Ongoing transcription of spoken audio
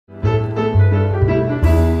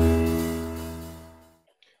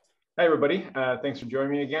Hi, everybody. Thanks for joining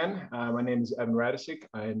me again. My name is Evan Radisik.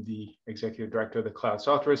 I am the Executive Director of the Cloud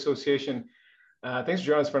Software Association. Thanks for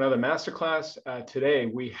joining us for another masterclass. Today,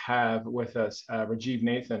 we have with us Rajiv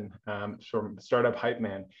Nathan from Startup Hype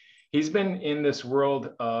Man. He's been in this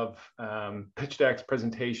world of pitch decks,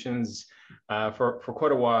 presentations for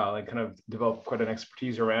quite a while and kind of developed quite an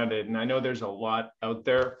expertise around it. And I know there's a lot out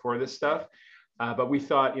there for this stuff, but we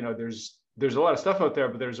thought, there's a lot of stuff out there,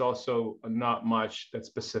 but there's also not much that's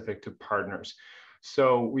specific to partners.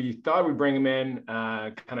 So we thought we'd bring him in,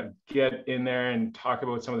 kind of get in there and talk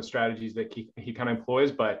about some of the strategies that he kind of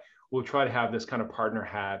employs, but we'll try to have this kind of partner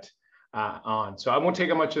hat on. So I won't take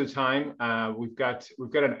up much of the time. We've got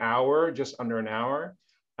an hour, just under an hour,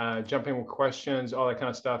 jumping with questions, all that kind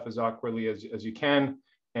of stuff as awkwardly as you can.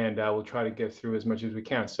 And we'll try to get through as much as we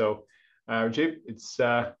can. So Rajiv, it's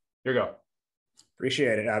here you go.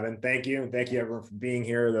 Appreciate it, Evan. Thank you. And thank you everyone for being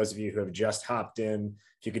here. Those of you who have just hopped in,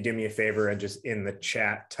 if you could do me a favor and just in the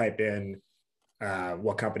chat, type in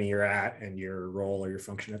what company you're at and your role or your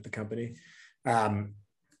function at the company.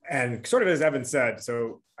 And sort of as Evan said,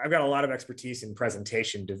 so I've got a lot of expertise in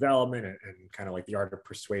presentation development and kind of like the art of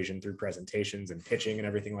persuasion through presentations and pitching and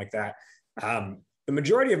everything like that. The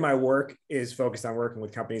majority of my work is focused on working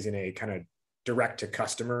with companies in a kind of direct to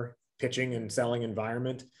customer pitching and selling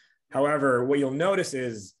environment. However, what you'll notice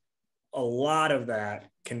is a lot of that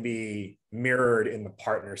can be mirrored in the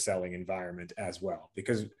partner selling environment as well,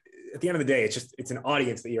 because at the end of the day, it's an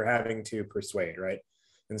audience that you're having to persuade, right?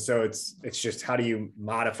 And so it's just how do you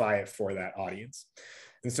modify it for that audience?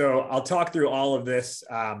 And so I'll talk through all of this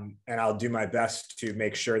and I'll do my best to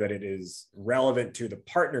make sure that it is relevant to the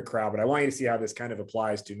partner crowd. But I want you to see how this kind of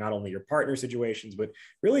applies to not only your partner situations, but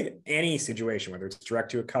really any situation, whether it's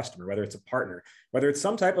direct to a customer, whether it's a partner, whether it's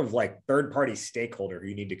some type of like third-party stakeholder who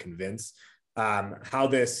you need to convince, how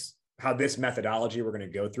this methodology we're going to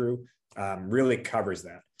go through really covers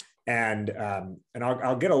that. And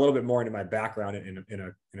I'll get a little bit more into my background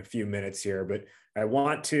in a few minutes here, but I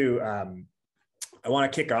want to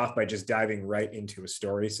kick off by just diving right into a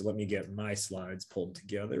story. So let me get my slides pulled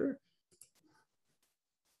together.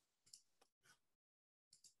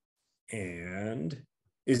 And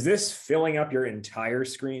is this filling up your entire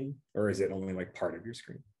screen, or is it only like part of your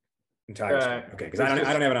screen? Entire screen. Okay, because I don't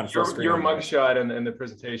have it on full screen. Your mugshot and the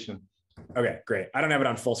presentation. Okay, great. I don't have it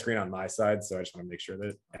on full screen on my side, so I just want to make sure that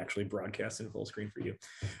it actually broadcasts in full screen for you.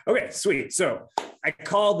 Okay, sweet. So I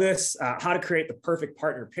call this how to create the perfect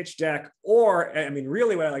partner pitch deck, or I mean,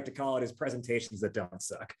 really what I like to call it is presentations that don't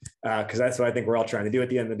suck, because that's what I think we're all trying to do at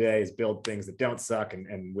the end of the day is build things that don't suck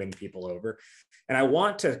and win people over. And I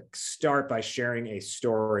want to start by sharing a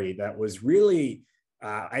story that was really,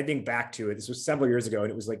 I think back to it, this was several years ago,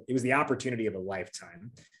 and it was the opportunity of a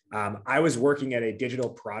lifetime. I was working at a digital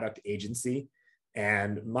product agency,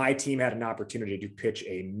 and my team had an opportunity to pitch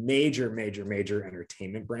a major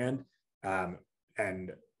entertainment brand.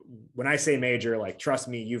 And when I say major, like, trust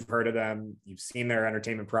me, you've heard of them. You've seen their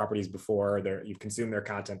entertainment properties before. You've consumed their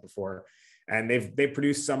content before. And they've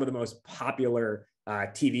produced some of the most popular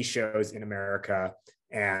TV shows in America.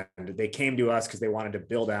 And they came to us because they wanted to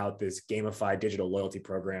build out this gamified digital loyalty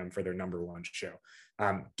program for their #1 show.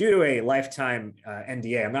 Due to a lifetime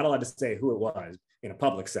NDA, I'm not allowed to say who it was in a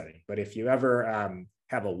public setting, but if you ever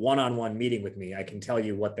have a one-on-one meeting with me, I can tell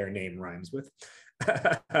you what their name rhymes with.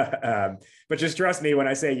 But just trust me when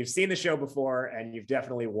I say you've seen the show before and you've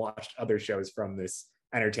definitely watched other shows from this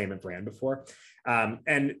entertainment brand before.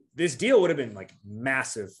 And this deal would have been like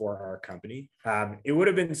massive for our company. It would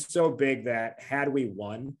have been so big that had we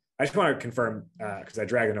won, I just want to confirm, because I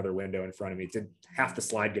dragged another window in front of me, did half the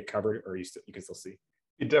slide get covered, or you can still see?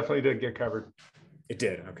 It definitely did get covered. It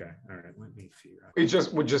did. Okay. All right. Let me figure out. It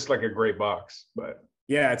just like a gray box, but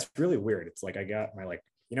yeah, it's really weird. It's like I got my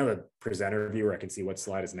the presenter view where I can see what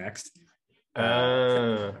slide is next.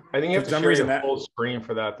 I think you have to share your full screen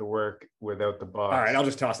for that to work without the box. All right, I'll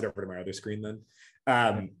just toss it over to my other screen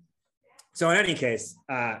then. So in any case,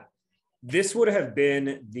 this would have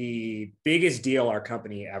been the biggest deal our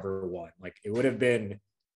company ever won. Like, it would have been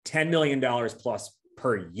 $10 million plus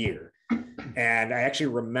per year. And I actually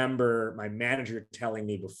remember my manager telling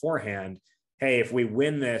me beforehand, hey, if we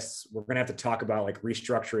win this, we're going to have to talk about like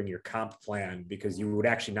restructuring your comp plan, because you would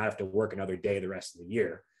actually not have to work another day the rest of the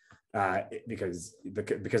year because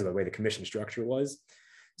of the way the commission structure was.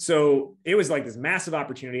 So it was like this massive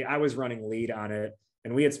opportunity. I was running lead on it,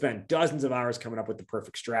 and we had spent dozens of hours coming up with the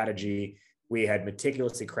perfect strategy. We had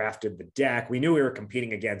meticulously crafted the deck. We knew we were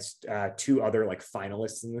competing against 2 other like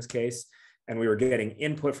finalists in this case. And we were getting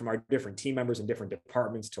input from our different team members in different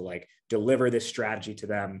departments to like deliver this strategy to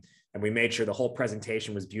them. And we made sure the whole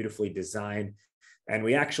presentation was beautifully designed. And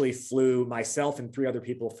we actually flew myself and 3 other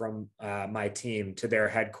people from my team to their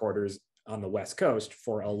headquarters on the West Coast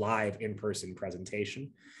for a live in-person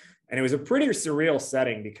presentation. And it was a pretty surreal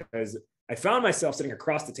setting because I found myself sitting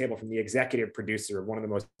across the table from the executive producer of one of the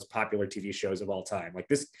most popular TV shows of all time. Like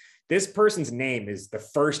this person's name is the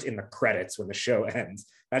first in the credits when the show ends.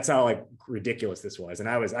 That's how like ridiculous this was. And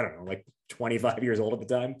I was, I don't know, like 25 years old at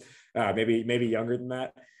the time, maybe younger than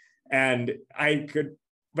that. And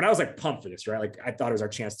but I was like pumped for this, right? Like I thought it was our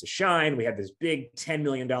chance to shine. We had this big $10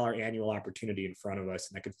 million annual opportunity in front of us,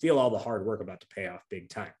 and I could feel all the hard work about to pay off big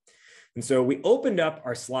time. And so we opened up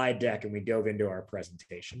our slide deck and we dove into our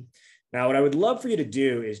presentation. Now, what I would love for you to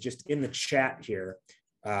do is just in the chat here,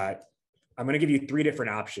 I'm going to give you 3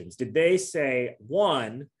 different options. Did they say,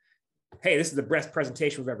 1, hey, this is the best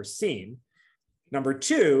presentation we've ever seen? Number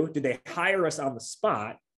 2, did they hire us on the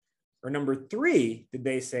spot? Or number 3, did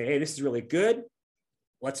they say, hey, this is really good.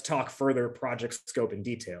 Let's talk further project scope and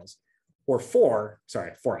details. Or 4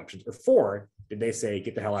 options. Or 4, did they say,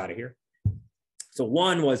 get the hell out of here? So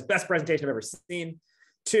 1 was best presentation I've ever seen.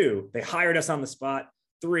 2, they hired us on the spot.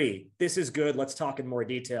 3, this is good. Let's talk in more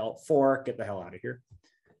detail. 4, get the hell out of here.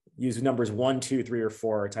 Use numbers 1, 2, 3, or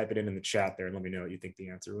 4. Type it in the chat there and let me know what you think the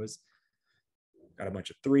answer was. Got a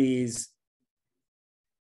bunch of 3s.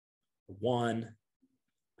 1,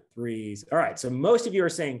 3s. All right. So most of you are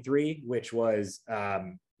saying 3, which was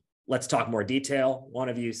let's talk more detail. One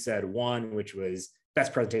of you said 1, which was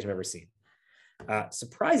best presentation I've ever seen.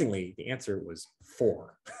 Surprisingly, the answer was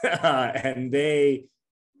 4. And they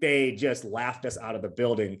just laughed us out of the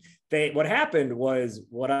building. What happened was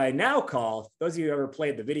what I now call, those of you who ever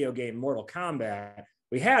played the video game Mortal Kombat,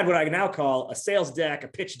 we had what I now call a sales deck, a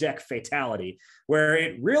pitch deck fatality, where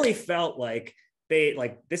it really felt like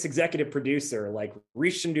this executive producer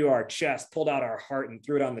reached into our chest, pulled out our heart and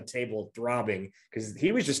threw it on the table throbbing because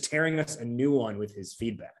he was just tearing us a new one with his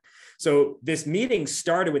feedback. So this meeting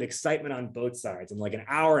started with excitement on both sides. And like an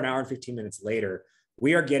hour and 15 minutes later,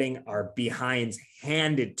 we are getting our behinds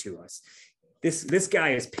handed to us. This guy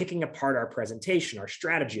is picking apart our presentation, our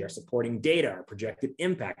strategy, our supporting data, our projected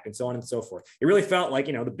impact, and so on and so forth. It really felt like,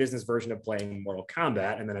 the business version of playing Mortal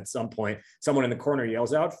Kombat. And then at some point, someone in the corner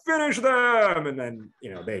yells out, "Finish them!" And then,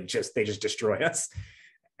 they just destroy us.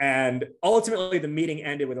 And ultimately, the meeting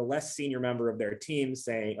ended with a less senior member of their team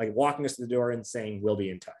saying, walking us to the door and saying, "We'll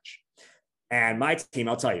be in touch." And my team,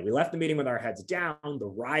 I'll tell you, we left the meeting with our heads down. The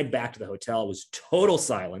ride back to the hotel was total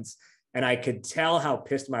silence. And I could tell how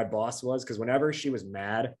pissed my boss was because whenever she was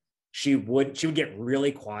mad, she would get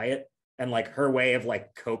really quiet. And her way of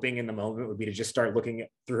coping in the moment would be to just start looking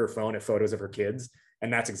through her phone at photos of her kids.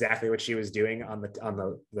 And that's exactly what she was doing on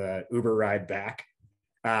the Uber ride back.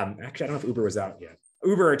 Actually, I don't know if Uber was out yet.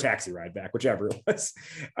 Uber or taxi ride back, whichever it was.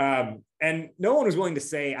 And no one was willing to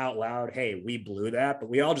say out loud, "Hey, we blew that," but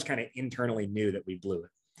we all just kind of internally knew that we blew it.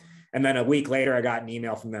 And then a week later, I got an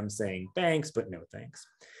email from them saying, "Thanks, but no thanks."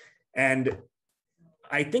 And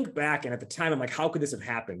I think back, and at the time, I'm like, how could this have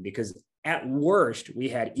happened? Because at worst, we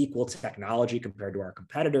had equal technology compared to our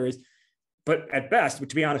competitors. But at best,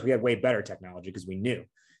 to be honest, we had way better technology because we knew.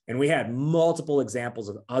 And we had multiple examples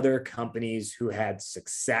of other companies who had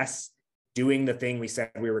success doing the thing we said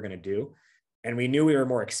we were going to do. And we knew we were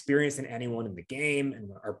more experienced than anyone in the game.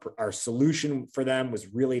 And our solution for them was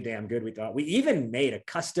really damn good. We thought we even made a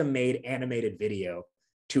custom-made animated video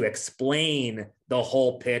to explain the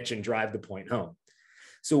whole pitch and drive the point home.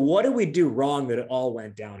 So what did we do wrong that it all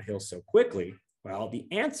went downhill so quickly? Well, the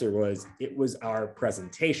answer was it was our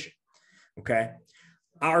presentation, okay?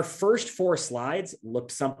 Our first 4 slides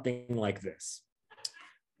looked something like this.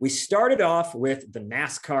 We started off with the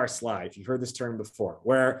NASCAR slide, if you've heard this term before,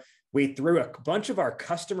 where we threw a bunch of our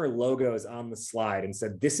customer logos on the slide and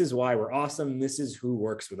said, this is why we're awesome. This is who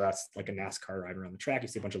works with us, like a NASCAR rider on the track. You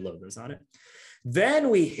see a bunch of logos on it. Then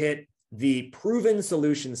we hit the proven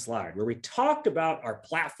solution slide where we talked about our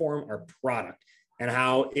platform, our product, and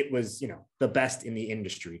how it was, the best in the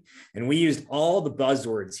industry. And we used all the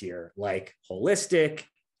buzzwords here, like holistic,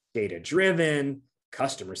 data-driven,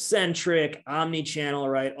 customer-centric, omni-channel,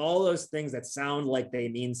 right? All those things that sound like they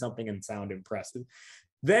mean something and sound impressive.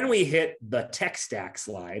 Then we hit the tech stack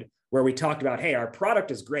slide where we talked about, hey, our product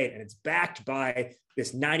is great and it's backed by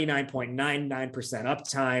this 99.99%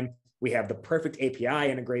 uptime. We have the perfect API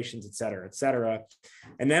integrations, et cetera, et cetera.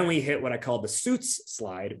 And then we hit what I call the suits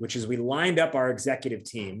slide, which is we lined up our executive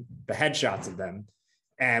team, the headshots of them,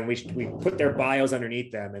 and we put their bios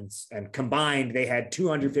underneath them, and combined, they had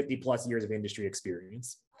 250 plus years of industry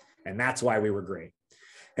experience. And that's why we were great.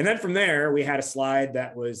 And then from there, we had a slide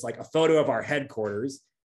that was like a photo of our headquarters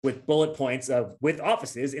with bullet points with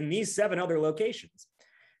offices in these 7 other locations.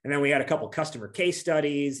 And then we had a couple customer case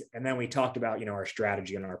studies. And then we talked about, you know, our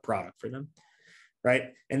strategy and our product for them.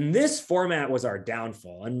 Right. And this format was our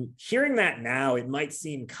downfall. And hearing that now, it might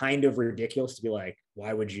seem kind of ridiculous to be like,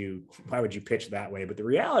 why would you pitch that way? But the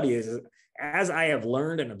reality is, as I have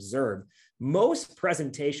learned and observed, most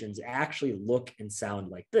presentations actually look and sound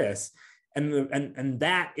like this. And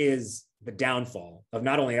that is the downfall of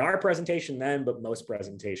not only our presentation then, but most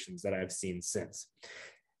presentations that I've seen since.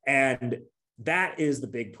 And that is the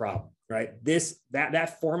big problem, right?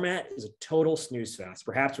 That format is a total snooze fest.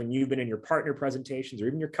 Perhaps when you've been in your partner presentations or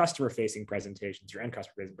even your customer facing presentations, your end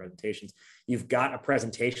customer facing presentations, you've got a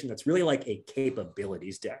presentation that's really like a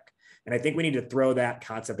capabilities deck. And I think we need to throw that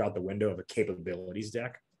concept out the window of a capabilities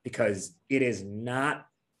deck, because it's not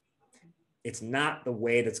the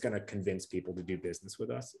way that's going to convince people to do business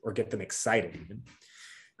with us or get them excited even.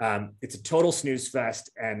 It's a total snooze fest,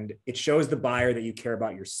 and it shows the buyer that you care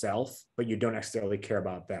about yourself, but you don't necessarily care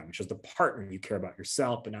about them. It shows the partner you care about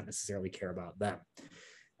yourself, but not necessarily care about them.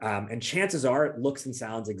 And chances are it looks and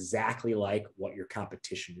sounds exactly like what your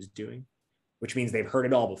competition is doing, which means they've heard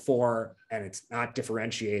it all before and it's not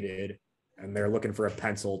differentiated, and they're looking for a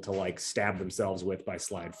pencil to like stab themselves with by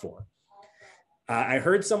slide 4. I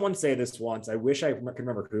heard someone say this once. I wish I could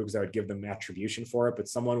remember who, because I would give them attribution for it. But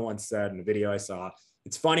someone once said in a video I saw,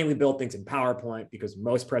 it's funny we build things in PowerPoint because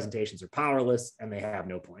most presentations are powerless and they have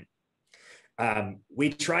no point.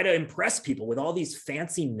 We try to impress people with all these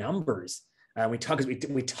fancy numbers. We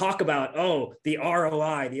talk about, oh, the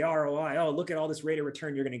ROI, oh, look at all this rate of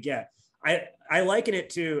return you're going to get. I liken it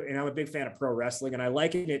to, and I'm a big fan of pro wrestling, and I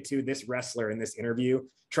liken it to this wrestler in this interview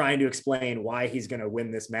trying to explain why he's going to win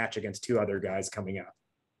this match against 2 other guys coming up.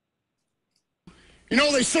 You know,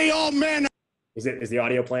 they say all men is the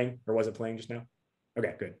audio playing, or was it playing just now?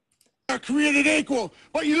 Okay, good. Are created equal,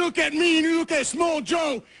 but you look at me and you look at Small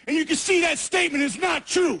Joe, and you can see that statement is not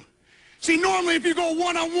true. See, normally if you go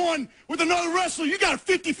one-on-one with another wrestler, you got a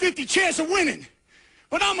 50-50 chance of winning.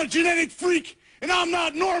 But I'm a genetic freak, and I'm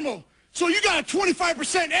not normal. So you got a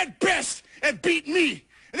 25% at best at beating me.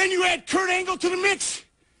 And then you add Kurt Angle to the mix,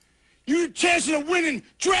 your chances of winning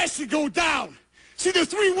drastically go down. See, the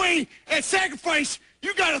 3-way at sacrifice,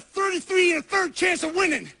 you got a 33 1/3 chance of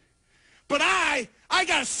winning. But I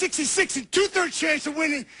got a 66 2/3 chance of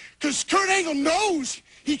winning, because Kurt Angle knows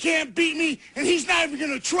he can't beat me, and he's not even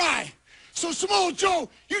going to try. So, Samoa Joe,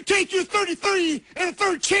 you take your 33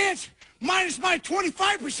 1/3 chance minus my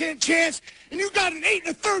 25% chance, and you got an 8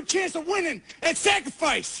 1/3 chance of winning at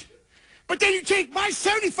sacrifice. But then you take my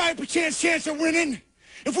 75% chance of winning,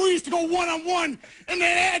 if we used to go one-on-one, and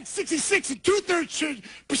then add 66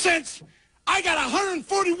 2/3%, I got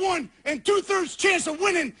 141 2/3 chance of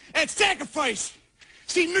winning at sacrifice.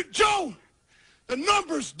 See, Joe, the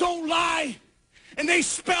numbers don't lie, and they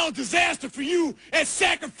spell disaster for you at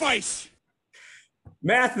sacrifice.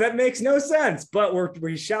 Math that makes no sense, but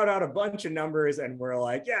we shout out a bunch of numbers and we're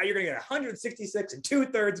like, yeah, you're gonna get 166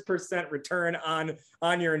 2/3% return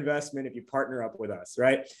on your investment if you partner up with us,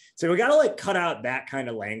 right? So we gotta like cut out that kind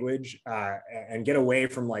of language and get away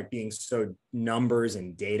from like being so numbers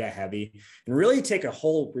and data heavy, and really take a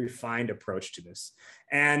whole refined approach to this.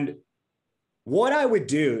 And what I would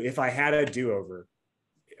do if I had a do-over,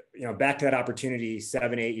 you know, back to that opportunity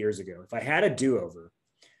 7-8 years ago, if I had a do-over,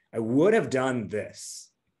 I would have done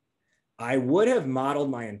this. I would have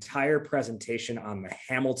modeled my entire presentation on the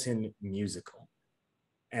Hamilton musical.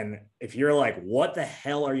 And if you're like, what the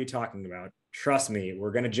hell are you talking about? Trust me,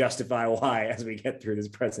 we're going to justify why as we get through this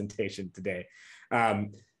presentation today.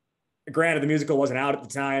 Granted, the musical wasn't out at the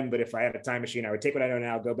time, but if I had a time machine, I would take what I know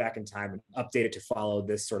now, go back in time and update it to follow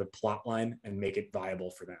this sort of plot line and make it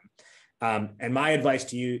viable for them. And my advice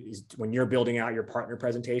to you is, when you're building out your partner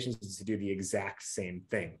presentations, is to do the exact same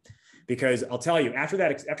thing. Because I'll tell you, after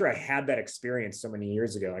I had that experience so many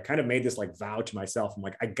years ago, I kind of made this like vow to myself. I'm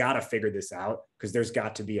like, I got to figure this out, because there's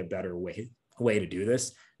got to be a better way to do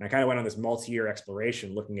this. And I kind of went on this multi-year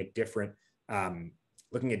exploration, looking at different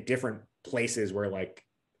places where like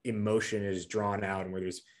emotion is drawn out and where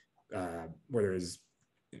there's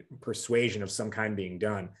persuasion of some kind being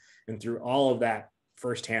done. And through all of that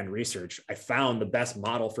firsthand research, I found the best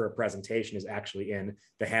model for a presentation is actually in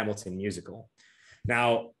the Hamilton musical.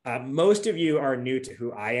 Now, most of you are new to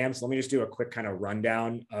who I am, so let me just do a quick kind of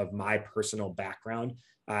rundown of my personal background.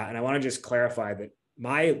 And I want to just clarify that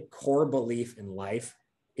my core belief in life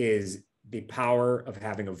is the power of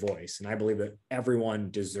having a voice. And I believe that everyone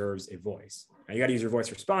deserves a voice. Now, you got to use your voice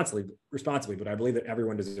responsibly, but I believe that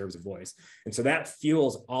everyone deserves a voice. And so that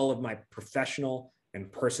fuels all of my professional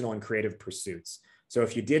and personal and creative pursuits. So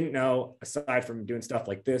if you didn't know, aside from doing stuff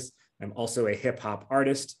like this, I'm also a hip hop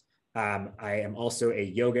artist. I am also a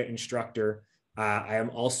yoga instructor. I am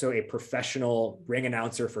also a professional ring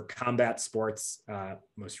announcer for combat sports.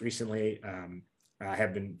 Most recently, I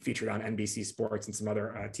have been featured on NBC Sports and some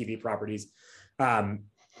other TV properties.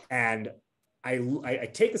 And I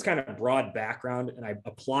take this kind of broad background and I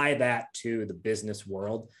apply that to the business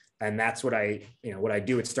world. And that's what what I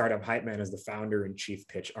do at Startup Hype Man as the founder and chief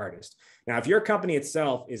pitch artist. Now, if your company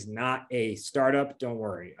itself is not a startup, don't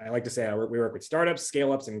worry. I like to say we work with startups,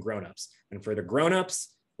 scale-ups, and grown-ups. And for the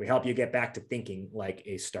grown-ups, we help you get back to thinking like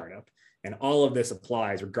a startup. And all of this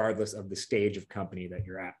applies regardless of the stage of company that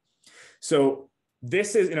you're at. So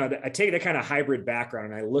this is, I take that kind of hybrid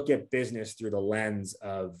background and I look at business through the lens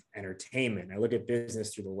of entertainment. I look at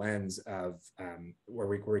business through the lens of where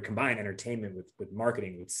we combine entertainment with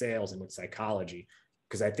marketing, with sales, and with psychology,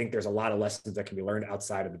 because I think there's a lot of lessons that can be learned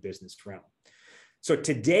outside of the business realm. So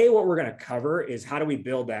today, what we're going to cover is how do we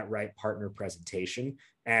build that right partner presentation,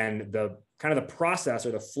 and the kind of the process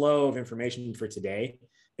or the flow of information for today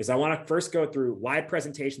is I want to first go through why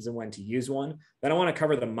presentations and when to use one. Then I want to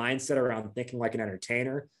cover the mindset around thinking like an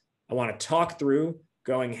entertainer. I want to talk through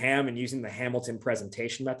going ham and using the Hamilton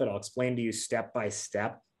presentation method. I'll explain to you step by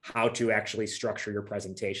step how to actually structure your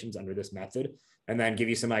presentations under this method, and then give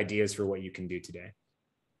you some ideas for what you can do today.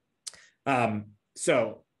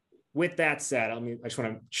 So with that said, I just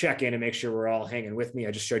want to check in and make sure we're all hanging with me.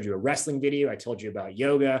 I just showed you a wrestling video. I told you about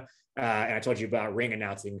yoga, and I told you about ring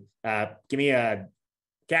announcing. Give me a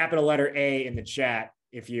capital letter A in the chat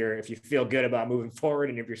if you feel good about moving forward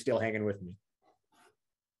and if you're still hanging with me.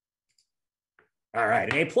 All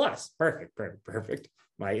right, an A+. Perfect.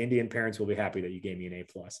 My Indian parents will be happy that you gave me an A+,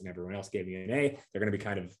 and everyone else gave me an A. They're going to be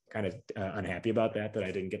kind of unhappy about that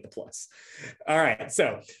I didn't get the plus. All right,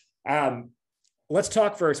 so let's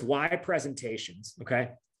talk first why presentations.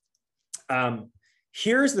 Okay,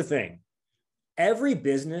 here's the thing. Every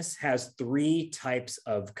business has three types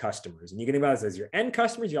of customers. And you can think about this as your end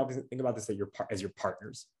customers. You also think about this as your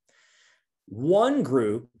partners. One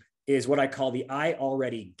group is what I call the I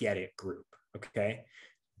already get it group, okay?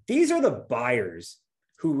 These are the buyers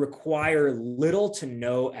who require little to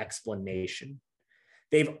no explanation.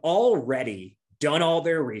 They've already done all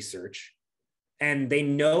their research and they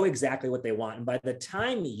know exactly what they want. And by the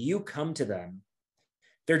time you come to them,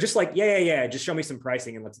 they're just like, yeah, just show me some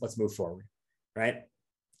pricing and let's move forward. Right?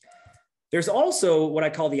 There's also what I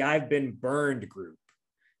call the I've been burned group.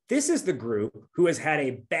 This is the group who has had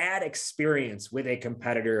a bad experience with a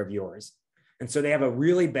competitor of yours. And so they have a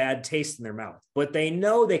really bad taste in their mouth, but they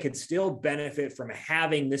know they could still benefit from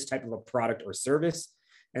having this type of a product or service.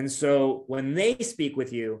 And so when they speak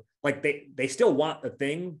with you, like they still want the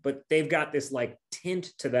thing, but they've got this like tint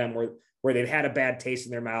to them where they've had a bad taste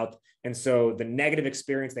in their mouth. And so the negative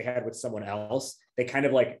experience they had with someone else, they kind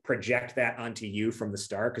of like project that onto you from the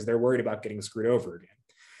start because they're worried about getting screwed over again.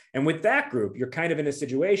 And with that group, you're kind of in a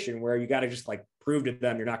situation where you got to just like prove to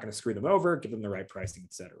them you're not going to screw them over, give them the right pricing,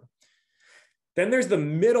 et cetera. Then there's the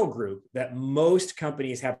middle group that most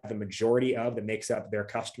companies have the majority of that makes up their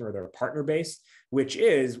customer or their partner base, which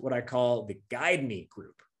is what I call the guide me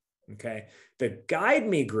group. Okay. The guide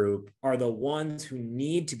me group are the ones who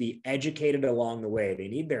need to be educated along the way. They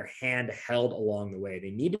need their hand held along the way.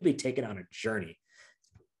 They need to be taken on a journey.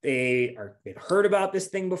 They've heard about this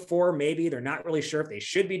thing before. Maybe they're not really sure if they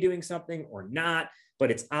should be doing something or not, but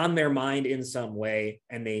it's on their mind in some way,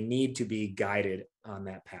 and they need to be guided on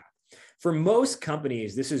that path. For most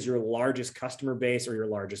companies, this is your largest customer base or your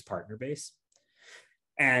largest partner base.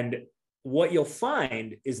 And what you'll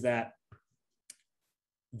find is that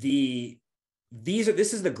this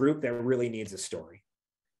is the group that really needs a story.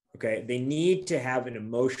 Okay. They need to have an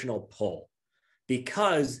emotional pull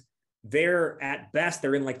because they're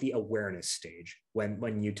in like the awareness stage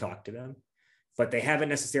when you talk to them, but they haven't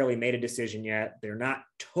necessarily made a decision yet. They're not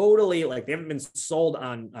totally like, they haven't been sold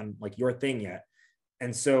on like your thing yet.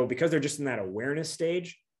 And so because they're just in that awareness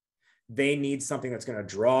stage, they need something that's going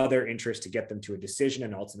to draw their interest to get them to a decision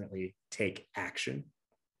and ultimately take action.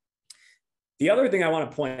 The other thing I want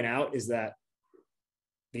to point out is that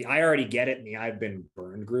the I already get it and the I've been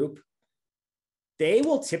burned group, they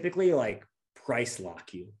will typically like price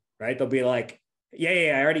lock you, right? They'll be like,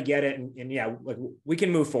 yeah, I already get it. And yeah, like we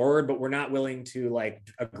can move forward, but we're not willing to like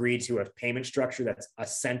agree to a payment structure that's a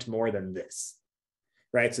cent more than this,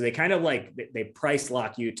 right? So they kind of like, they price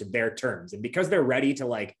lock you to their terms. And because they're ready to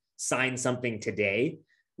like sign something today,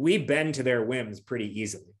 we bend to their whims pretty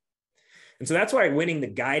easily. And so that's why winning the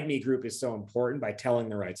guide me group is so important by telling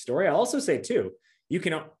the right story. I'll also say too, you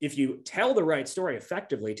can, if you tell the right story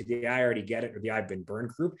effectively to the I already get it or the I've been burned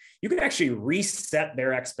group, you can actually reset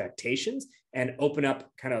their expectations and open up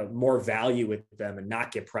kind of more value with them and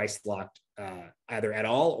not get price locked either at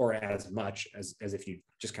all or as much as if you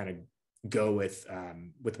just kind of go with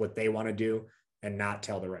what they want to do and not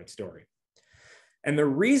tell the right story. And the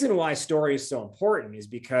reason why story is so important is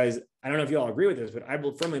because, I don't know if you all agree with this, but I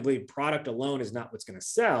will firmly believe product alone is not what's going to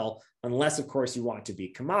sell unless, of course, you want to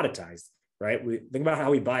be commoditized, right? We think about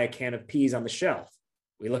how we buy a can of peas on the shelf.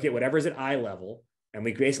 We look at whatever's at eye level and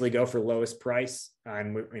we basically go for lowest price.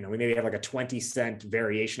 And we maybe have like a 20-cent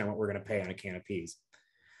variation on what we're going to pay on a can of peas.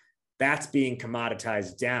 That's being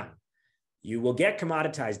commoditized down. You will get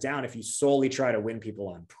commoditized down if you solely try to win people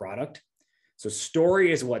on product. So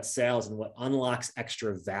story is what sells and what unlocks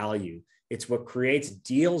extra value. It's what creates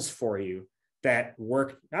deals for you that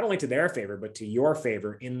work not only to their favor, but to your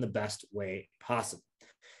favor in the best way possible.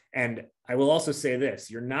 And I will also say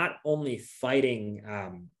this, you're not only fighting,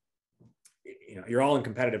 you're all in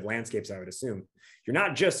competitive landscapes, I would assume. You're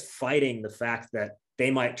not just fighting the fact that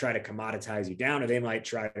they might try to commoditize you down or they might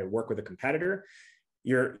try to work with a competitor.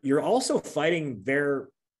 You're also fighting their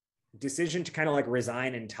decision to kind of like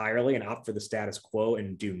resign entirely and opt for the status quo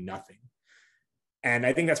and do nothing. And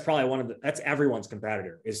I think that's probably that's everyone's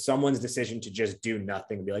competitor, is someone's decision to just do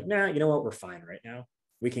nothing and be like, nah, you know what, we're fine right now.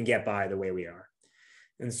 We can get by the way we are.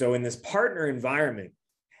 And so in this partner environment,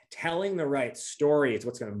 telling the right story is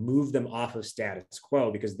what's going to move them off of status quo,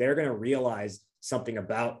 because they're going to realize something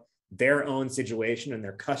about their own situation and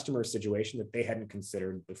their customer situation that they hadn't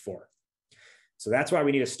considered before. So that's why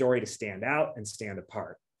we need a story to stand out and stand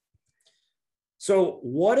apart. So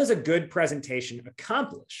what does a good presentation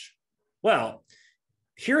accomplish? Well,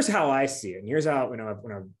 here's how I see it. And here's how, when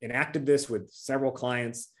I've enacted this with several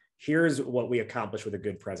clients, here's what we accomplish with a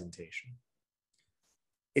good presentation.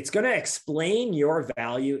 It's going to explain your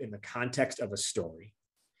value in the context of a story.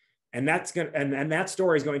 And that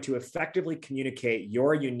story is going to effectively communicate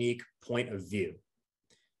your unique point of view,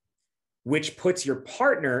 which puts your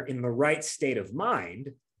partner in the right state of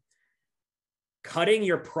mind, cutting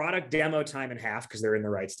your product demo time in half because they're in the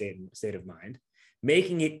right state of mind,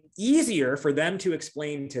 making it easier for them to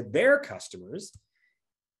explain to their customers,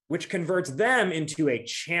 which converts them into a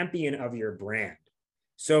champion of your brand.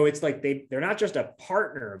 So it's like they're not just a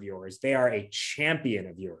partner of yours, they are a champion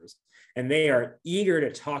of yours. And they are eager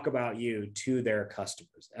to talk about you to their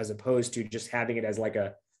customers, as opposed to just having it as like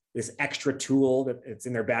this extra tool that it's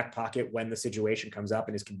in their back pocket when the situation comes up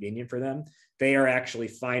and is convenient for them. They are actually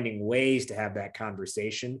finding ways to have that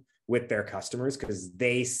conversation with their customers because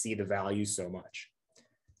they see the value so much.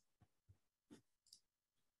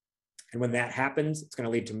 And when that happens, it's going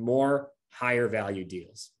to lead to more higher value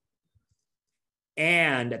deals.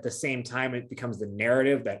 And at the same time, it becomes the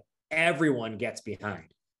narrative that everyone gets behind.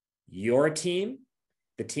 Your team,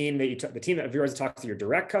 the team of yours that talks to your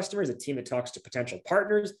direct customers, the team that talks to potential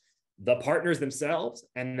partners, the partners themselves,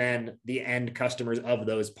 and then the end customers of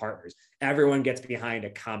those partners. Everyone gets behind a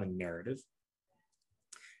common narrative.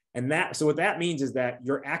 And so what that means is that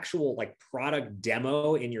your actual like product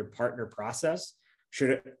demo in your partner process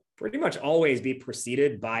should pretty much always be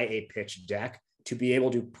preceded by a pitch deck to be able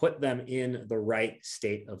to put them in the right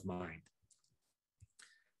state of mind.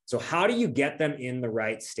 So how do you get them in the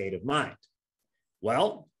right state of mind?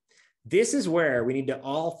 Well, this is where we need to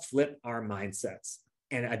all flip our mindsets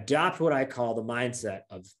and adopt what I call the mindset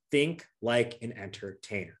of think like an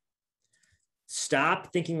entertainer.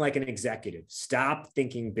 Stop thinking like an executive. Stop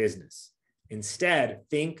thinking business. Instead,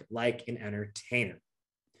 think like an entertainer.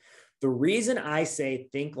 The reason I say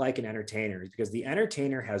think like an entertainer is because the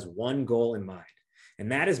entertainer has one goal in mind,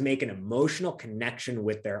 and that is make an emotional connection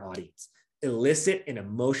with their audience, elicit an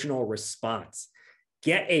emotional response,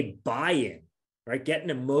 get a buy-in, right? Get an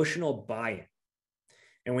emotional buy-in.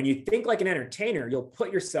 And when you think like an entertainer, you'll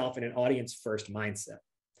put yourself in an audience first mindset.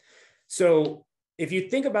 So if you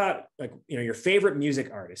think about your favorite music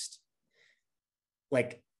artist,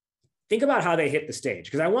 think about how they hit the stage.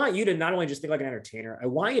 Because I want you to not only just think like an entertainer, I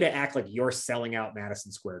want you to act like you're selling out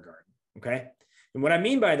Madison Square Garden. Okay. And what I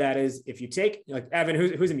mean by that is if you take Evan,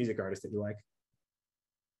 who's a music artist that you like?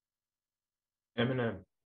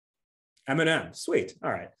 Eminem. Sweet.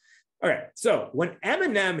 All right. So when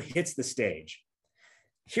Eminem hits the stage,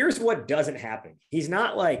 here's what doesn't happen. He's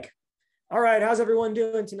not like, all right, how's everyone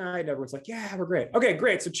doing tonight? And everyone's like, yeah, we're great. Okay,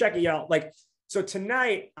 great. So check it out. So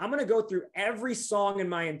tonight I'm going to go through every song in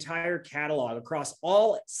my entire catalog across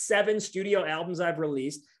all 7 studio albums I've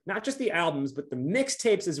released. not just the albums, but the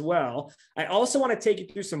mixtapes as well. I also want to take you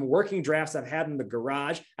through some working drafts I've had in the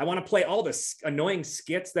garage. I want to play all the annoying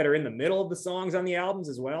skits that are in the middle of the songs on the albums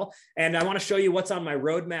as well. And I want to show you what's on my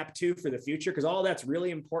roadmap too for the future, because all that's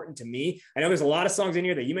really important to me. I know there's a lot of songs in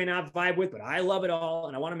here that you may not vibe with, but I love it all.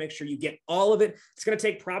 And I want to make sure you get all of it. It's going to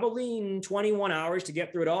take probably 21 hours to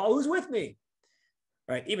get through it all. Who's with me?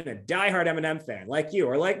 Right? Even a diehard Eminem fan like you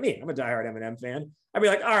or like me, I'm a diehard Eminem fan. I'd be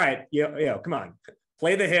like, all right, come on,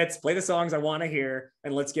 play the hits, play the songs I want to hear,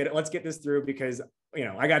 and let's get this through, because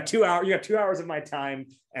I got 2 hours. You got 2 hours of my time,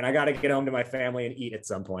 and I got to get home to my family and eat at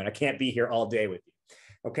some point. I can't be here all day with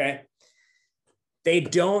you. Okay. They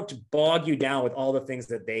don't bog you down with all the things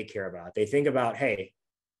that they care about. They think about, hey,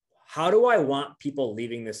 how do I want people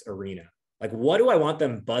leaving this arena? Like, what do I want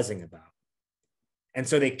them buzzing about? And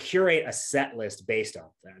so they curate a set list based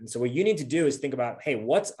off that. And so what you need to do is think about, hey,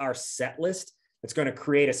 what's our set list that's going to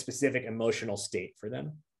create a specific emotional state for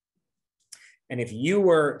them? And if you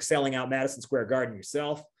were selling out Madison Square Garden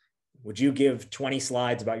yourself, would you give 20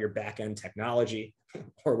 slides about your back-end technology?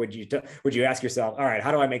 Or would you ask yourself, all right,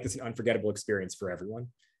 how do I make this an unforgettable experience for everyone?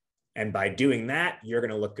 And by doing that, you're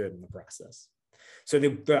going to look good in the process. So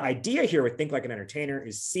the idea here with Think Like an Entertainer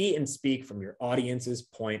is see and speak from your audience's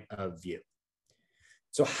point of view.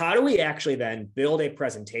 So how do we actually then build a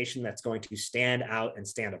presentation that's going to stand out and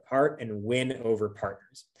stand apart and win over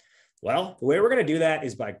partners? Well, the way we're going to do that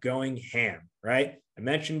is by going ham, right? I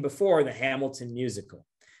mentioned before the Hamilton musical.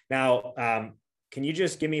 Now, can you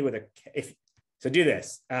just give me so do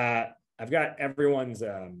this. I've got everyone's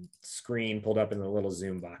screen pulled up in the little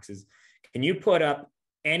Zoom boxes. Can you put up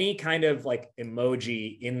any kind of like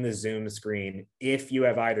emoji in the Zoom screen if you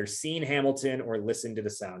have either seen Hamilton or listened to the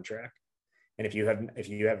soundtrack? And if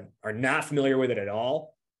you are not familiar with it at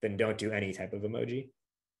all, then don't do any type of emoji.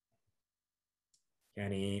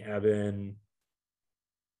 Kenny, Evan.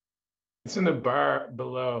 It's in the bar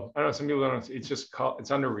below. I don't know. Some people don't.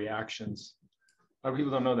 It's under reactions. A lot of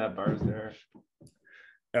people don't know that bar is there.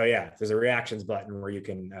 Oh yeah, there's a reactions button where you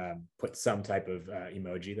can put some type of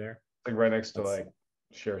emoji there. Like right next to like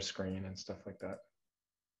share screen and stuff like that.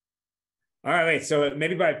 All right, wait. So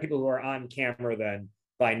maybe by people who are on camera, then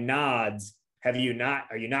by nods. Are you not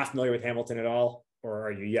familiar with Hamilton at all? Or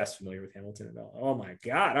are you familiar with Hamilton at all? Oh my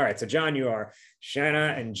God. All right. So John, you are.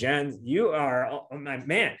 Shanna and Jen, you are. Oh my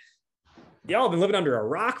man. Y'all have been living under a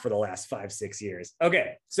rock for the last 5-6 years.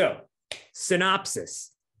 Okay. So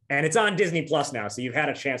synopsis. And it's on Disney Plus now. So you've had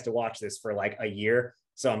a chance to watch this for like a year.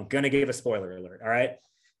 So I'm going to give a spoiler alert. All right.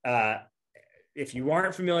 If you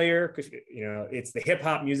aren't familiar, it's the hip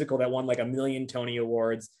hop musical that won like 1 million Tony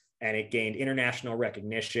Awards. And it gained international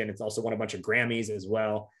recognition. It's also won a bunch of Grammys as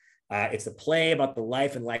well. It's a play about the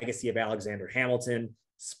life and legacy of Alexander Hamilton.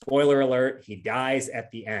 Spoiler alert, he dies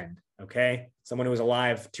at the end, okay? Someone who was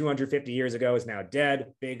alive 250 years ago is now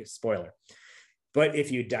dead, big spoiler. But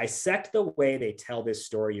if you dissect the way they tell this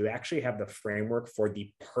story, you actually have the framework for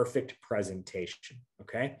the perfect presentation,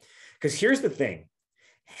 okay? Because here's the thing.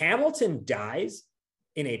 Hamilton dies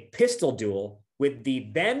in a pistol duel with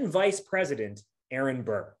the then vice president, Aaron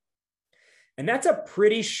Burr. And that's a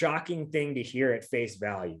pretty shocking thing to hear at face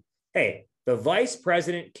value. Hey, the vice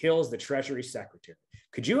president kills the Treasury secretary.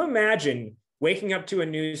 Could you imagine waking up to a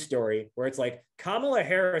news story where it's like Kamala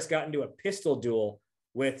Harris got into a pistol duel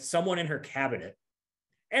with someone in her cabinet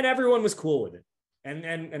and everyone was cool with it? And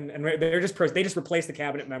they just replaced the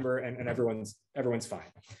cabinet member and everyone's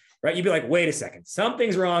fine, right? You'd be like, wait a second,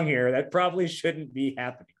 something's wrong here. That probably shouldn't be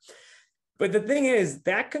happening. But the thing is,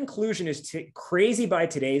 that conclusion is crazy by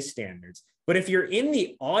today's standards. But if you're in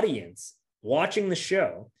the audience watching the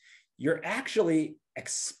show, you're actually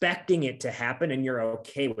expecting it to happen and you're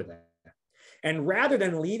okay with that. And rather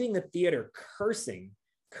than leaving the theater cursing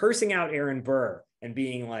out Aaron Burr and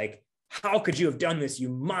being like, how could you have done this, you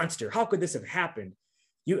monster? How could this have happened?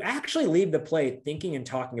 You actually leave the play thinking and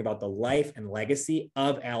talking about the life and legacy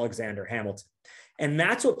of Alexander Hamilton. And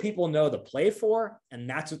that's what people know the play for. And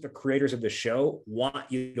that's what the creators of the show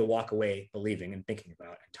want you to walk away believing and thinking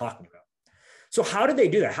about and talking about. So how do they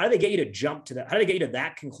do that? How do they get you to jump to that? How do they get you to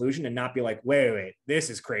that conclusion and not be like, wait, this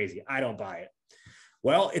is crazy. I don't buy it.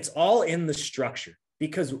 Well, it's all in the structure,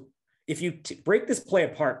 because if you break this play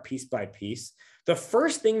apart piece by piece, the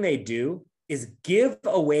first thing they do is give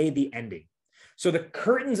away the ending. So the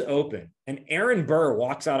curtains open and Aaron Burr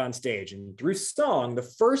walks out on stage, and through song, the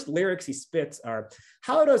first lyrics he spits are,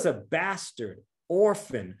 how does a bastard,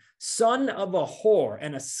 orphan, son of a whore,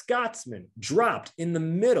 and a Scotsman dropped in the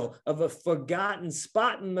middle of a forgotten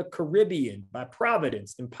spot in the Caribbean by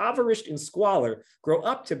Providence, impoverished in squalor, grow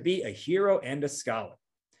up to be a hero and a scholar?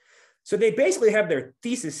 So they basically have their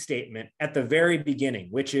thesis statement at the very beginning,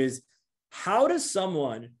 which is, how does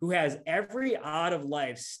someone who has every odd of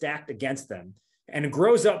life stacked against them and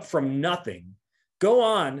grows up from nothing go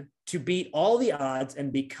on to beat all the odds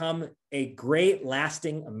and become a great,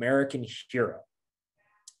 lasting American hero?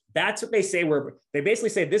 That's what they say. They basically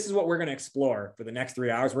say, this is what we're going to explore for the next 3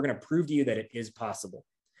 hours. We're going to prove to you that it is possible.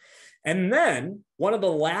 And then one of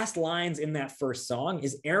the last lines in that first song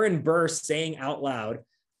is Aaron Burr saying out loud,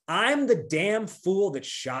 "I'm the damn fool that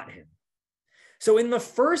shot him." So in the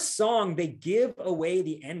first song, they give away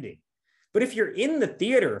the ending. But if you're in the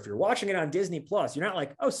theater, if you're watching it on Disney Plus, you're not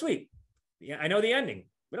like, oh, sweet. Yeah, I know the ending.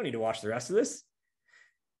 We don't need to watch the rest of this.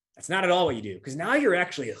 That's not at all what you do, because now you're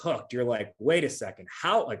actually hooked. You're like, wait a second,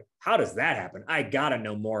 how does that happen? I gotta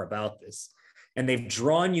know more about this. And they've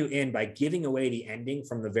drawn you in by giving away the ending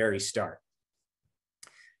from the very start.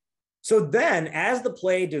 So then as the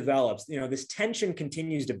play develops, this tension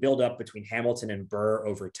continues to build up between Hamilton and Burr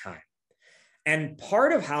over time. And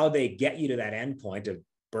part of how they get you to that end point of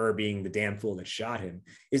Burr being the damn fool that shot him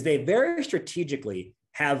is they very strategically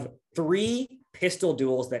have 3 pistol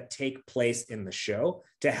duels that take place in the show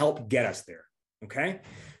to help get us there, okay?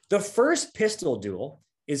 The first pistol duel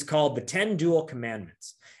is called the 10 Duel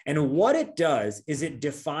Commandments. And what it does is it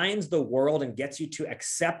defines the world and gets you to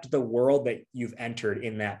accept the world that you've entered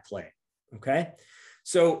in that play, okay?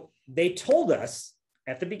 So they told us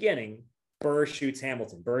at the beginning, Burr shoots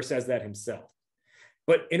Hamilton. Burr says that himself.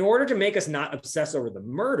 But in order to make us not obsess over the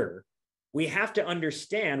murder, we have to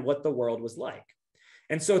understand what the world was like.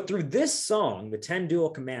 And so through this song, the 10 Duel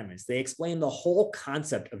Commandments, they explain the whole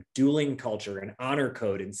concept of dueling culture and honor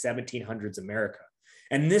code in 1700s America.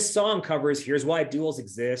 And this song covers, here's why duels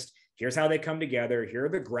exist, here's how they come together, here are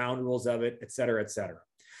the ground rules of it, et cetera, et cetera.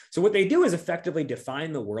 So what they do is effectively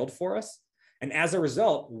define the world for us. And as a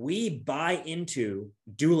result, we buy into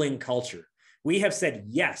dueling culture. We have said,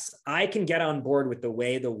 yes, I can get on board with the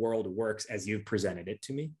way the world works as you've presented it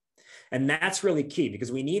to me. And that's really key,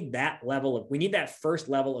 because we need that first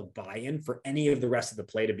level of buy-in for any of the rest of the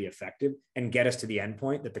play to be effective and get us to the end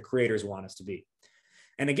point that the creators want us to be.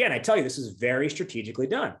 And again, I tell you, this is very strategically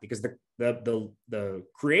done, because the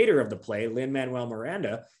creator of the play, Lin-Manuel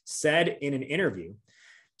Miranda, said in an interview,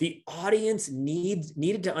 the audience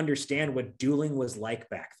needed to understand what dueling was like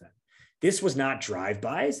back then. This was not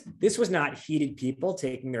drive-bys. This was not heated people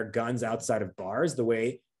taking their guns outside of bars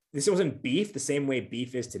this wasn't beef the same way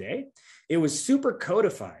beef is today. It was super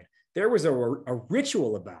codified. There was a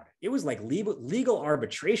ritual about it. It was like legal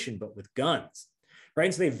arbitration, but with guns, right?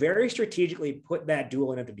 And so they very strategically put that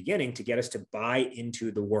duel in at the beginning to get us to buy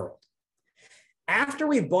into the world. After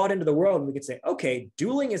we've bought into the world, we could say, okay,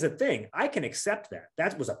 dueling is a thing. I can accept that.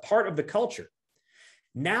 That was a part of the culture.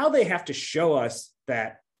 Now they have to show us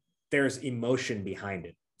that there's emotion behind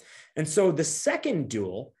it. And so the second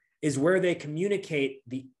duel is where they communicate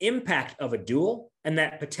the impact of a duel and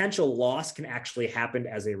that potential loss can actually happen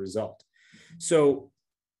as a result. So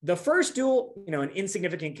the first duel, an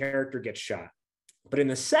insignificant character gets shot. But in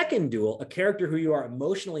the second duel, a character who you are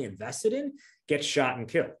emotionally invested in gets shot and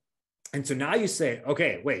killed. And so now you say,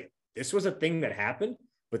 okay, wait, this was a thing that happened,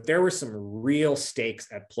 but there were some real stakes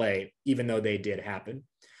at play, even though they did happen.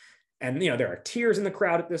 And, there are tears in the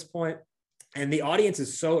crowd at this point. And the audience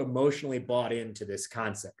is so emotionally bought into this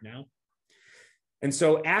concept now. And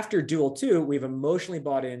so after Duel 2, we've emotionally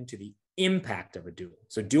bought into the impact of a duel.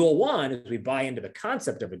 So Duel 1 is we buy into the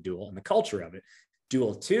concept of a duel and the culture of it.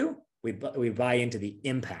 Duel 2, we buy into the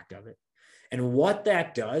impact of it. And what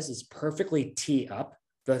that does is perfectly tee up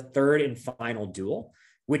the third and final duel,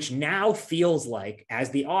 which now feels like, as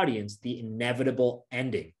the audience, the inevitable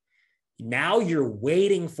ending. Now you're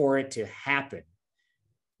waiting for it to happen.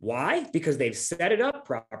 Why? Because they've set it up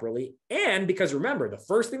properly. And because, remember, the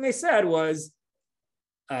first thing they said was,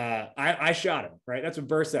 I shot him, right? That's what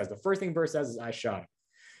Burr says. The first thing Burr says is, I shot him.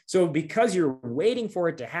 So because you're waiting for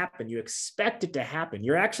it to happen, you expect it to happen.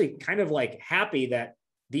 You're actually kind of like happy that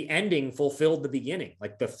the ending fulfilled the beginning,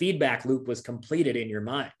 like the feedback loop was completed in your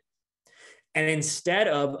mind. And instead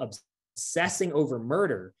of obsessing over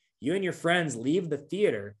murder, you and your friends leave the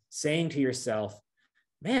theater saying to yourself,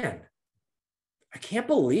 man, I can't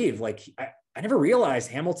believe, I never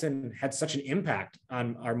realized Hamilton had such an impact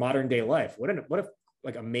on our modern day life. What a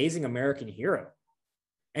amazing American hero.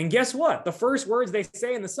 And guess what? The first words they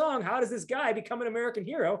say in the song, how does this guy become an American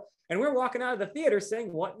hero? And we're walking out of the theater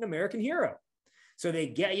saying, what an American hero. So they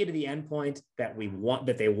get you to the end point that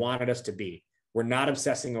they wanted us to be. We're not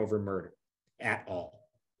obsessing over murder at all.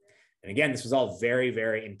 And again, this was all very,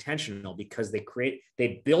 very intentional because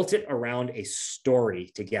they built it around a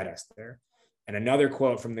story to get us there. And another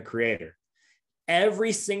quote from the creator,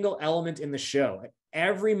 Every single element in the show, at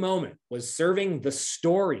every moment, was serving the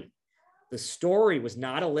story. The story was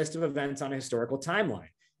not a list of events on a historical timeline.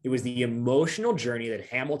 It was the emotional journey that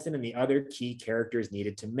Hamilton and the other key characters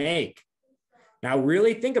needed to make. Now,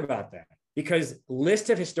 really think about that, because list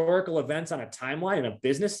of historical events on a timeline in a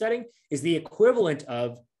business setting is the equivalent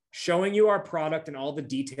of showing you our product and all the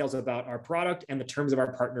details about our product and the terms of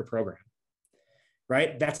our partner program,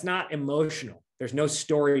 right? That's not emotional. There's no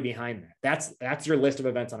story behind that. That's your list of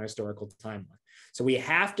events on a historical timeline. So we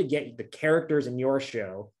have to get the characters in your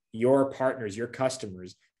show, your partners, your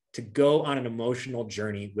customers, to go on an emotional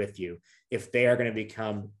journey with you if they are going to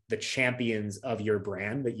become the champions of your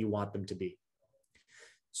brand that you want them to be.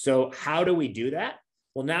 So how do we do that?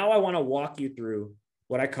 Well, now I want to walk you through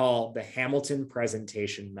what I call the Hamilton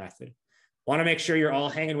presentation method. Want to make sure you're all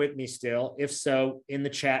hanging with me still. If so, in the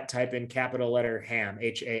chat, type in capital letter HAM,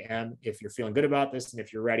 H-A-M, if you're feeling good about this and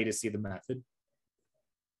if you're ready to see the method.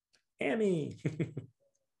 Hammy.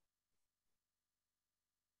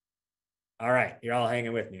 All right, you're all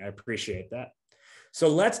hanging with me. I appreciate that. So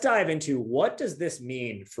let's dive into what does this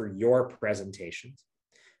mean for your presentations?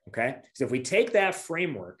 Okay, so if we take that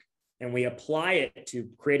framework and we apply it to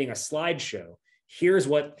creating a slideshow,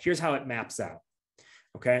 here's how it maps out.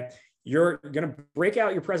 Okay, you're going to break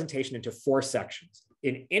out your presentation into 4 sections: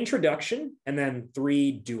 an introduction and then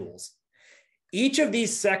 3 duels. Each of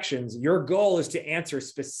these sections, your goal is to answer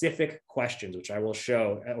specific questions, which I will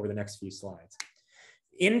show over the next few slides.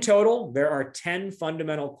 In total, there are 10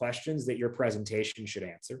 fundamental questions that your presentation should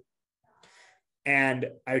answer. And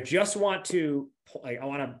I just want to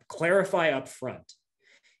clarify up front.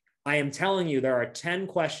 I am telling you there are 10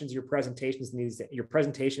 questions your presentation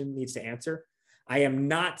needs to answer. I am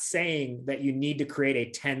not saying that you need to create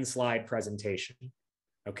a 10-slide presentation.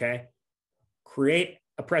 Okay? Create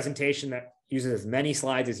a presentation that uses as many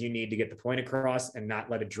slides as you need to get the point across and not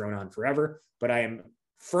let it drone on forever. But I am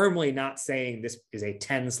firmly not saying this is a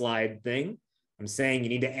 10-slide thing. I'm saying you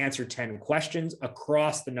need to answer 10 questions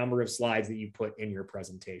across the number of slides that you put in your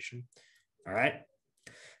presentation. All right.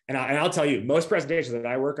 And I'll tell you, most presentations that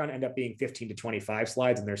I work on end up being 15 to 25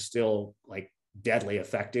 slides, and they're still like deadly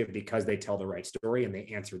effective because they tell the right story and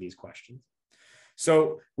they answer these questions.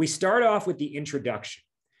 So we start off with the introduction.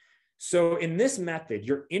 So in this method,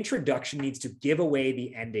 your introduction needs to give away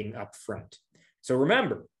the ending up front. So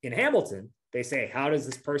remember, in Hamilton, they say, how does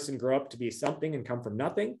this person grow up to be something and come from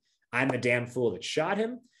nothing? I'm the damn fool that shot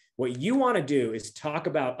him. What you want to do is talk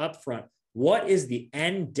about upfront, what is the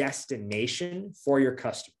end destination for your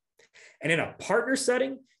customer? And in a partner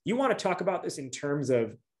setting, you want to talk about this in terms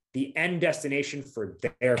of the end destination for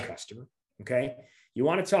their customer, okay? You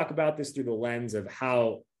want to talk about this through the lens of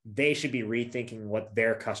how they should be rethinking what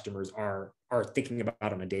their customers are thinking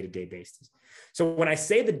about on a day-to-day basis. So when I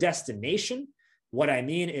say the destination, what I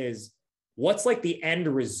mean is what's like the end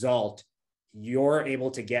result you're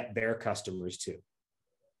able to get their customers to.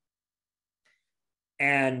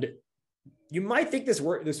 And you might think this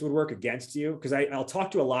would work against you, because I'll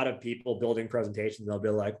talk to a lot of people building presentations and they'll be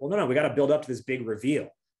like, well, no, we got to build up to this big reveal.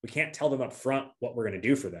 We can't tell them up front what we're going to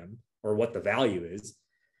do for them or what the value is.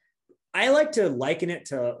 I like to liken it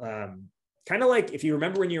to kind of like if you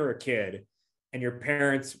remember when you were a kid and your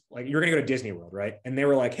parents, like you're going to go to Disney World, right? And they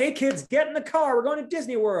were like, hey kids, get in the car. We're going to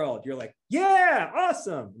Disney World. You're like, yeah,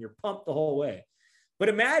 awesome. And you're pumped the whole way. But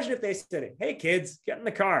imagine if they said, hey kids, get in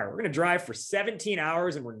the car. We're going to drive for 17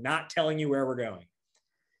 hours and we're not telling you where we're going.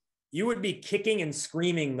 You would be kicking and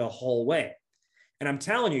screaming the whole way. And I'm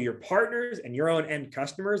telling you, your partners and your own end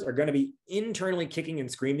customers are going to be internally kicking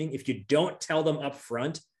and screaming if you don't tell them up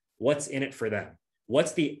front what's in it for them.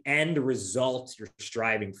 What's the end result you're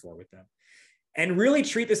striving for with them? And really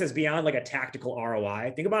treat this as beyond like a tactical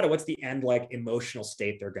ROI. Think about it. What's the end like emotional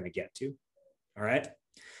state they're going to get to? All right.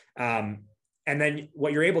 And then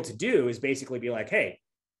what you're able to do is basically be like, hey,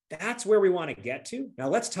 that's where we want to get to. Now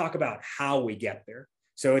let's talk about how we get there.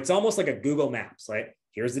 So it's almost like a Google Maps, right?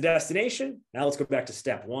 Here's the destination. Now let's go back to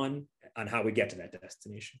step 1 on how we get to that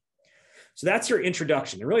destination. So that's your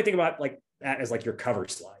introduction. And really think about like that as like your cover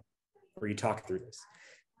slide where you talk through this.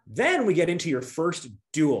 Then we get into your first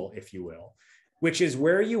duel, if you will, which is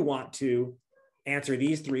where you want to answer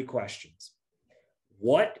these 3 questions.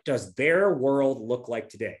 What does their world look like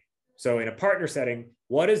today? So in a partner setting,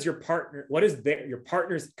 what does your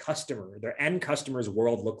partner's customer, their end customer's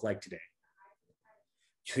world look like today?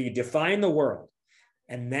 So you define the world,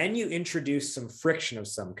 and then you introduce some friction of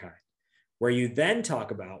some kind, where you then talk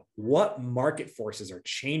about what market forces are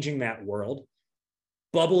changing that world,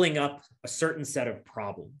 bubbling up a certain set of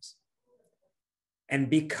problems. And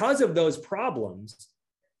because of those problems,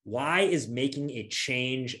 why is making a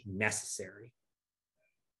change necessary?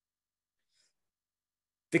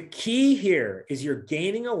 The key here is you're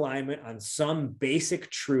gaining alignment on some basic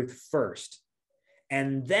truth first,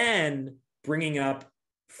 and then bringing up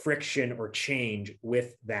friction or change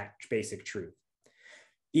with that basic truth.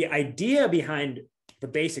 The idea behind the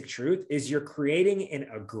basic truth is you're creating an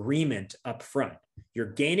agreement up front. You're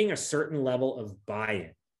gaining a certain level of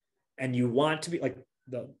buy-in, and you want to be like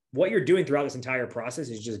what you're doing throughout this entire process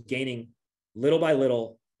is just gaining little by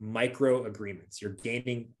little micro agreements. You're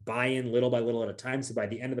gaining buy-in little by little at a time. So by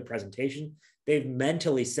the end of the presentation, they've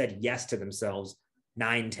mentally said yes to themselves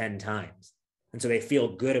 9-10 times. And so they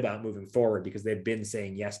feel good about moving forward because they've been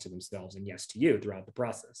saying yes to themselves and yes to you throughout the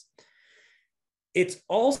process. It's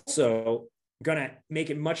also going to make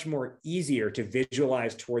it much more easier to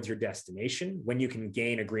visualize towards your destination when you can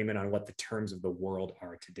gain agreement on what the terms of the world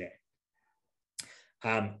are today.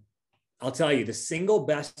 I'll tell you the single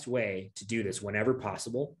best way to do this whenever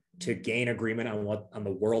possible to gain agreement on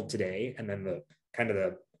the world today, and then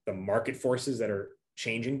the market forces that are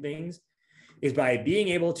changing things, is by being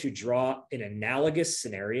able to draw an analogous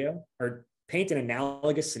scenario or paint an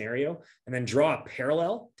analogous scenario and then draw a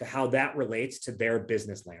parallel to how that relates to their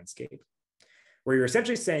business landscape, where you're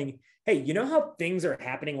essentially saying, hey, you know how things are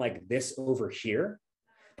happening like this over here?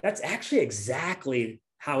 That's actually exactly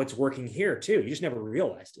how it's working here too. You just never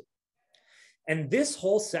realized it. And this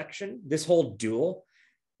whole section, this whole duel,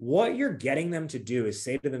 what you're getting them to do is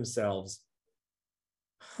say to themselves,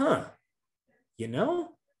 you know,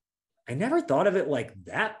 I never thought of it like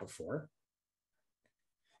that before.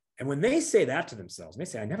 And when they say that to themselves, they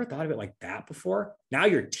say, I never thought of it like that before. Now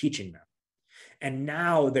you're teaching them. And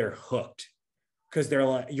now they're hooked because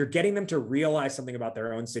you're getting them to realize something about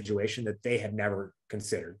their own situation that they had never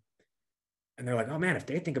considered. And they're like, oh man, if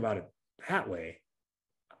they think about it that way,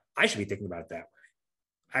 I should be thinking about it that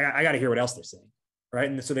way. I got to hear what else they're saying, right?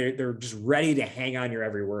 And so they're just ready to hang on your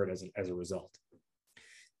every word as a result.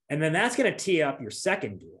 And then that's going to tee up your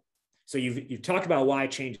second duel. So you've talked about why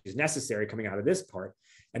change is necessary coming out of this part.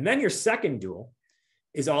 And then your second duel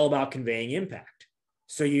is all about conveying impact.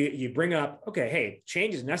 So you bring up, okay, hey,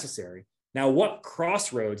 change is necessary. Now, what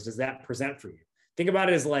crossroads does that present for you? Think about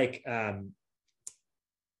it as like,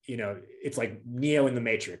 it's like Neo in the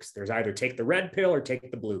Matrix. There's either take the red pill or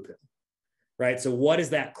take the blue pill, right? So what is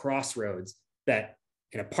that crossroads that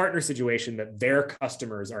in a partner situation that their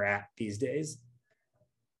customers are at these days?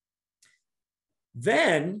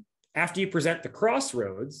 Then after you present the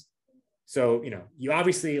crossroads, so, you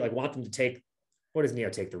obviously like want them to take, what does Neo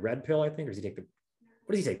take? The red pill, I think, or does he take what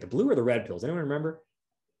does he take? The blue or the red pills? Anyone remember?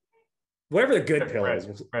 Whatever the good pill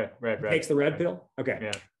is. Right. Takes the red pill. Okay.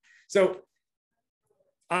 Yeah. So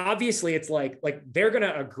obviously it's like they're going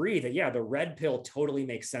to agree that, yeah, the red pill totally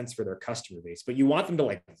makes sense for their customer base, but you want them to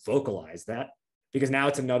like vocalize that because now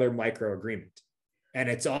it's another micro agreement. And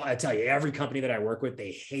it's all, I tell you, every company that I work with,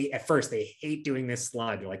 they hate doing this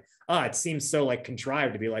slide. They're like, it seems so like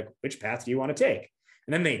contrived to be like, which path do you want to take?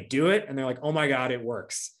 And then they do it and they're like, oh my God, it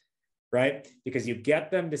works, right? Because you get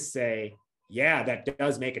them to say, yeah, that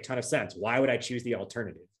does make a ton of sense. Why would I choose the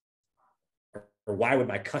alternative? Or why would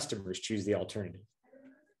my customers choose the alternative?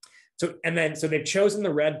 So they've chosen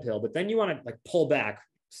the red pill, but then you want to like pull back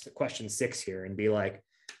question 6 here and be like,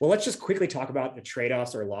 well, let's just quickly talk about the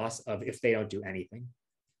trade-offs or loss of if they don't do anything.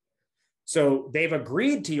 So they've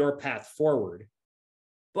agreed to your path forward,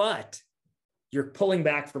 but you're pulling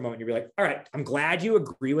back for a moment. You'll be like, all right, I'm glad you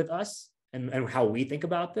agree with us and how we think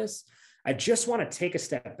about this. I just want to take a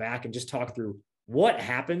step back and just talk through what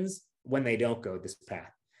happens when they don't go this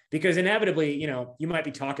path. Because inevitably, you might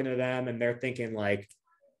be talking to them and they're thinking like,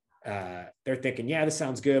 yeah, this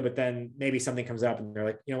sounds good, but then maybe something comes up and they're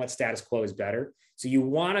like, you know what, status quo is better. So you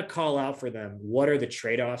want to call out for them, what are the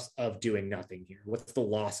trade-offs of doing nothing here? What's the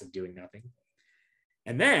loss of doing nothing?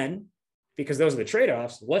 And then, because those are the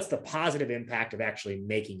trade-offs, what's the positive impact of actually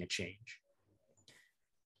making a change?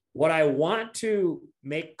 What I want to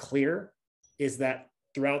make clear is that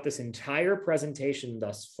throughout this entire presentation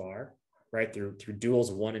thus far, right, through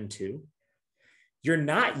duels 1 and 2, you're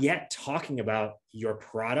not yet talking about your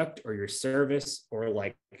product or your service or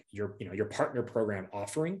like your partner program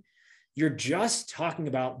offering. You're just talking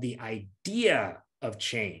about the idea of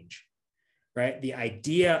change, right? The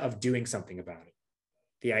idea of doing something about it,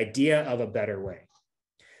 the idea of a better way.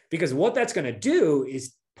 Because what that's going to do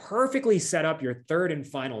is perfectly set up your third and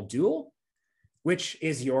final duel, which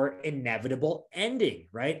is your inevitable ending,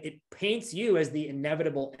 right? It paints you as the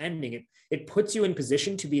inevitable ending. It puts you in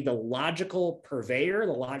position to be the logical purveyor,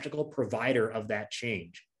 the logical provider of that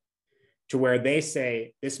change, to where they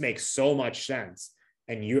say, this makes so much sense.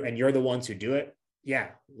 And you're the ones who do it. Yeah,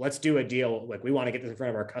 let's do a deal. Like we want to get this in front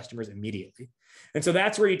of our customers immediately. And so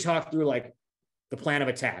that's where you talk through like, the plan of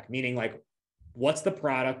attack, meaning like, what's the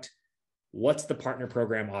product? What's the partner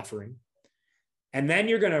program offering? And then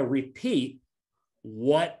you're going to repeat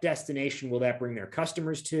what destination will that bring their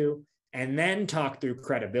customers to, and then talk through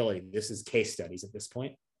credibility. This is case studies at this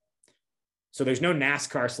point. So there's no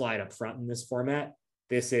NASCAR slide up front in this format.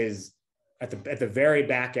 This is at the very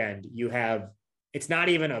back end, you have, it's not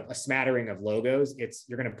even a smattering of logos. It's,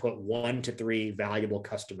 you're going to put 1 to 3 valuable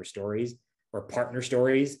customer stories or partner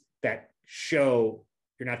stories that show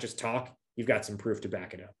you're not just talk, you've got some proof to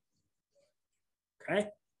back it up. Okay.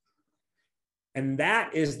 And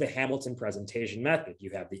that is the Hamilton presentation method. You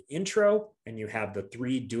have the intro and you have the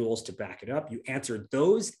 3 duels to back it up. You answer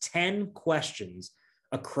those 10 questions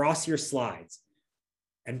across your slides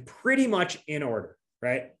and pretty much in order,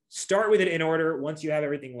 right? Start with it in order. Once you have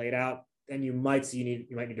everything laid out, then you might see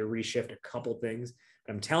you might need to reshift a couple things.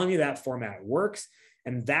 But I'm telling you that format works.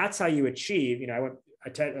 And that's how you achieve, you know,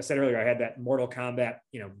 I said earlier, I had that Mortal Kombat,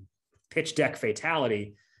 you know, pitch deck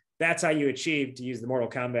fatality. That's how you achieve, to use the Mortal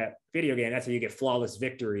Kombat video game, that's how you get flawless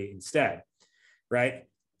victory instead, right?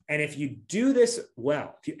 And if you do this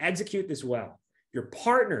well, if you execute this well, your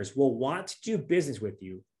partners will want to do business with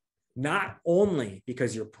you, not only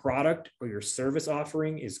because your product or your service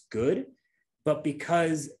offering is good, but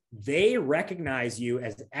because they recognize you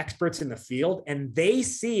as experts in the field and they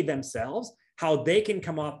see themselves how they can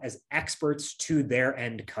come up as experts to their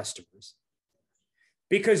end customers.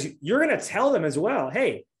 Because you're going to tell them as well,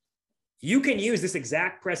 hey, you can use this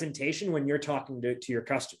exact presentation when you're talking to your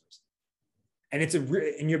customers. And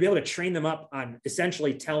and you'll be able to train them up on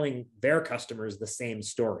essentially telling their customers the same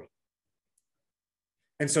story.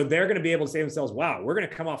 And so they're going to be able to say to themselves, wow, we're going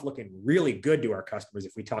to come off looking really good to our customers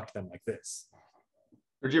if we talk to them like this.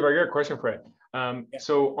 Rajiv, I got a question for you.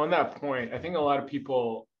 So on that point, I think a lot of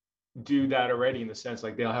people do that already, in the sense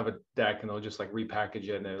like they'll have a deck and they'll just like repackage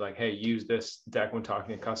it and they're like, hey, use this deck when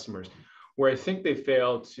talking to customers. Where I think they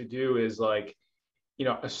fail to do is like, you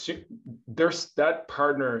know, that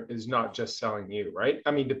partner is not just selling you, right?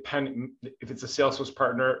 I mean, depending if it's a Salesforce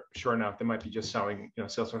partner, sure enough, they might be just selling, you know,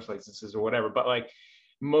 Salesforce licenses or whatever. But like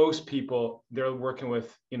most people, they're working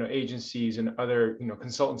with, you know, agencies and other, you know,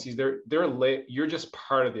 consultancies. You're just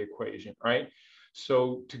part of the equation, right?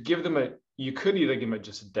 So to give them you could either give them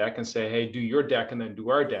just a deck and say, hey, do your deck and then do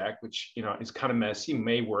our deck, which, you know, is kind of messy,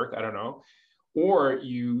 may work, I don't know. Or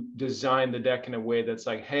you design the deck in a way that's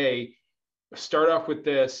like, hey, start off with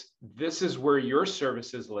this. This is where your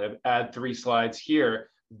services live. Add 3 slides here,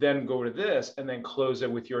 then go to this, and then close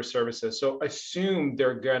it with your services. So assume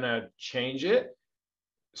they're gonna change it.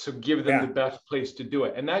 So give them the best place to do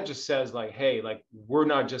it. And that just says like, hey, like we're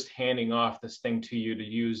not just handing off this thing to you to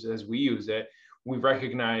use as we use it. We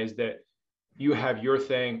recognize that you have your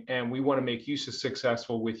thing and we want to make you so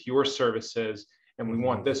successful with your services. And we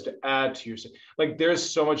want this to add to your, like there's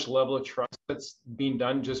so much level of trust that's being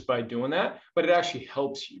done just by doing that, but it actually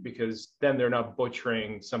helps you because then they're not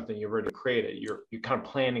butchering something you've already created. You're kind of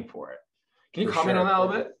planning for it. Can you comment on that a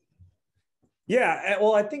little bit? Yeah,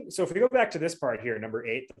 well, I think, so if we go back to this part here, number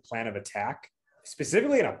 8, the plan of attack,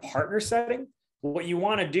 specifically in a partner setting, what you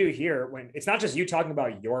want to do here, when it's not just you talking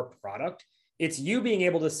about your product, it's you being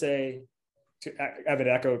able to say, I would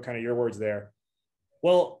echo kind of your words there.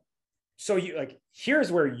 Well, so you like,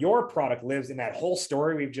 here's where your product lives in that whole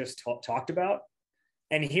story we've just talked about.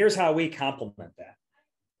 And here's how we complement that.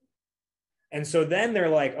 And so then they're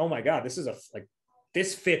like, oh my God,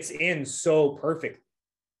 this fits in so perfectly.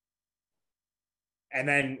 And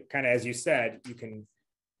then kind of, as you said,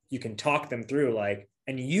 you can talk them through like,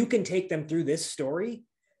 and you can take them through this story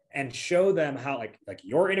and show them how like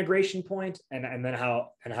your integration point and then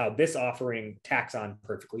how this offering tacks on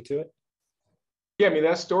perfectly to it. Yeah, I mean,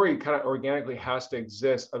 that story kind of organically has to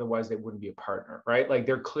exist. Otherwise, they wouldn't be a partner, right? Like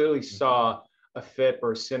they clearly saw a fit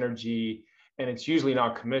or a synergy, and it's usually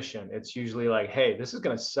not commission. It's usually like, hey, this is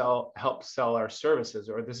going to help sell our services,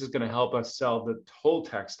 or this is going to help us sell the whole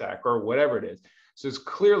tech stack or whatever it is. So it's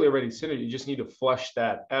clearly already synergy. You just need to flush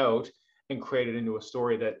that out and create it into a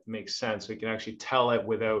story that makes sense. So you can actually tell it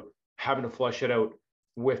without having to flush it out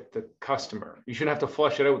with the customer. You shouldn't have to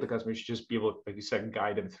flush it out with the customer. You should just be able to, like you said,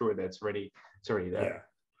 guide them through it. It's already there.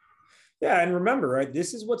 Yeah. And remember, right,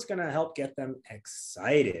 this is what's going to help get them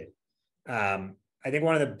excited. I think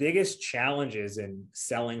one of the biggest challenges in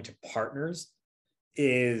selling to partners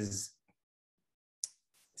is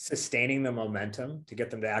sustaining the momentum to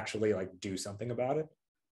get them to actually like do something about it.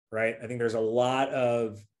 Right. I think there's a lot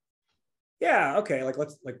of,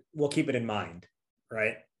 we'll keep it in mind.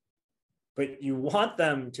 Right. But you want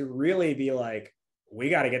them to really be like, we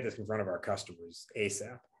got to get this in front of our customers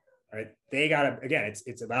ASAP, right? They got to, again,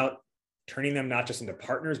 it's about turning them not just into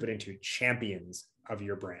partners, but into champions of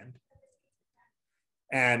your brand.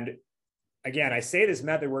 And again, I say this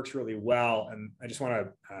method works really well. And I just want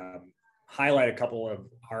to highlight a couple of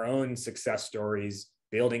our own success stories,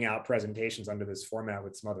 building out presentations under this format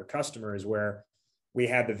with some other customers, where we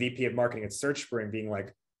had the VP of marketing at SearchSpring being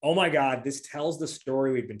like, oh my God, this tells the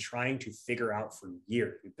story we've been trying to figure out for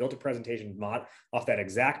years. We built a presentation off that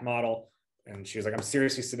exact model. And she was like, I'm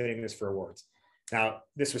seriously submitting this for awards. Now,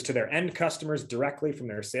 this was to their end customers directly from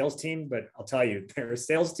their sales team, but I'll tell you, their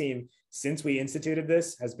sales team, since we instituted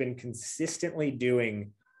this, has been consistently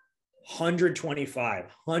doing 125,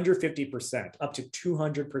 150%, up to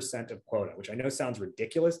 200% of quota, which I know sounds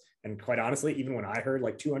ridiculous. And quite honestly, even when I heard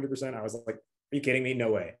like 200%, I was like, are you kidding me?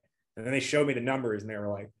 No way. And then they showed me the numbers and they were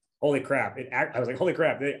like, holy crap. I was like, holy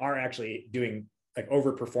crap, they are actually doing like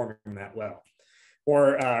overperforming that well.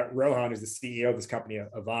 Or Rohan is the CEO of this company,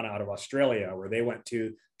 Avana, out of Australia, where they went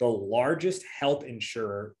to the largest health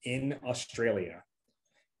insurer in Australia.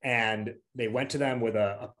 And they went to them with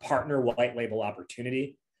a partner white label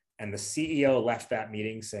opportunity. And the CEO left that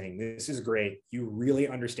meeting saying, this is great. You really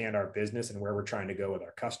understand our business and where we're trying to go with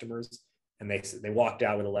our customers. And they walked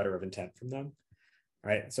out with a letter of intent from them.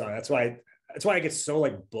 Right. So that's why I get so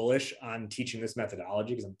like bullish on teaching this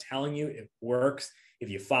methodology, because I'm telling you, it works if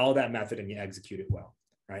you follow that method and you execute it well.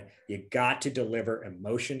 Right. You got to deliver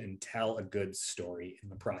emotion and tell a good story in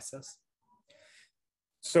the process.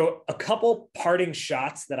 So a couple parting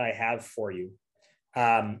shots that I have for you,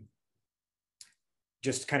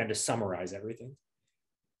 just kind of to summarize everything.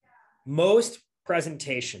 Most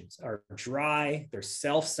presentations are dry, they're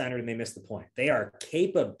self-centered, and they miss the point. They are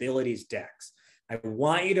capabilities decks. I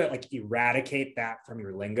want you to like eradicate that from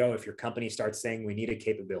your lingo. If your company starts saying we need a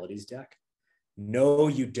capabilities deck, no,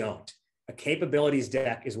 you don't. A capabilities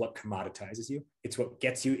deck is what commoditizes you. It's what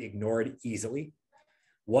gets you ignored easily.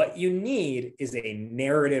 What you need is a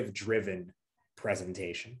narrative-driven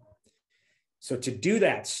presentation. So to do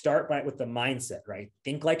that, start with the mindset, right?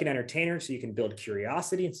 Think like an entertainer so you can build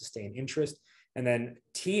curiosity and sustain interest, and then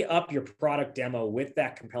tee up your product demo with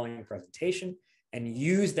that compelling presentation and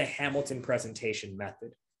use the Hamilton presentation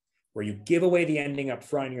method, where you give away the ending up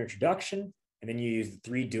front in your introduction, and then you use the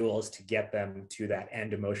 3 duels to get them to that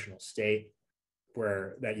end emotional state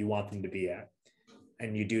that you want them to be at.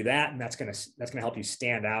 And you do that, and that's gonna help you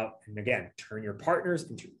stand out. And again, turn your partners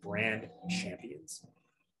into brand champions.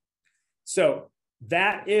 So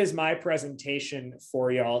that is my presentation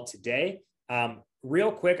for y'all today.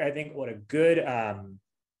 Real quick, I think what a good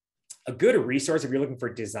resource if you're looking for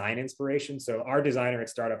design inspiration. So our designer at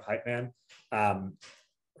Startup Hype Man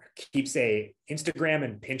keeps a Instagram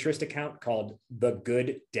and Pinterest account called The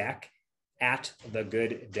Good Deck, at The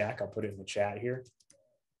Good Deck. I'll put it in the chat here.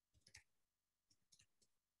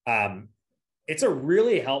 It's a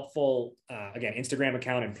really helpful, again, Instagram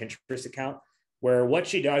account and Pinterest account, where what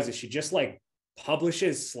she does is she just like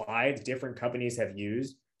publishes slides different companies have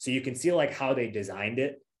used. So you can see like how they designed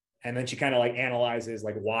it. And then she kind of like analyzes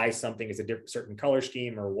like why something is a certain color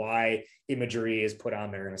scheme or why imagery is put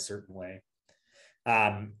on there in a certain way.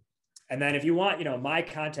 And then if you want, my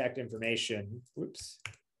contact information, whoops,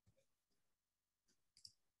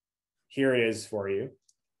 here it is for you.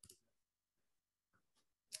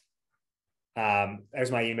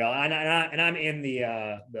 There's my email, and I'm in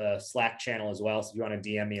the Slack channel as well. So if you want to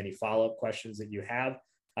DM me any follow-up questions that you have,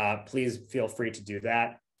 please feel free to do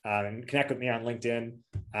that, and connect with me on LinkedIn.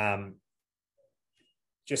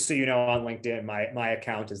 Just so you know, on LinkedIn, my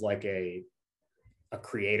account is like a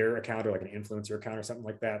creator account or like an influencer account or something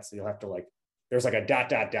like that. So you'll have to there's like a ...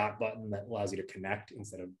 button that allows you to connect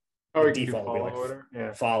instead of the default will be like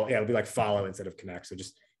follow. Yeah, it'll be like follow instead of connect. So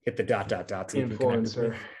just hit the ... so you can connect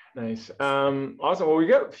with me. Nice. Awesome. Well, we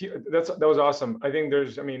got a few, that was awesome. I think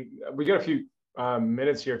we got a few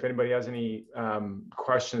minutes here. If anybody has any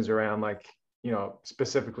questions around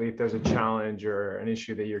specifically if there's a challenge or an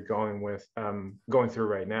issue that you're going through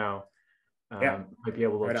right now, might be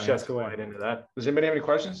able to shed some light into that. Does anybody have any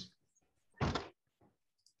questions? I have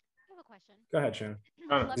a question. Go ahead, Shanna.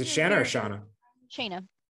 Is it Shanna or Shauna? Shana.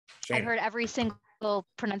 I've heard every single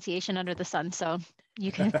pronunciation under the sun, so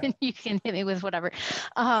you can hit me with whatever.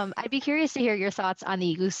 I'd be curious to hear your thoughts on the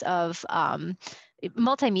use of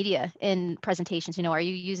multimedia in presentations. Are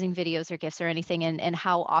you using videos or GIFs or anything, and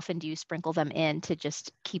how often do you sprinkle them in to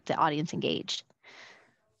just keep the audience engaged?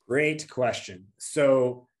 Great question.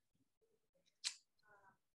 So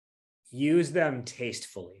use them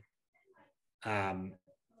tastefully.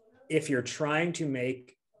 If you're trying to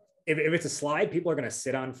if it's a slide people are going to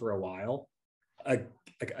sit on for a while, a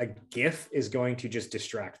GIF is going to just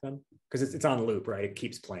distract them because it's on loop, right? It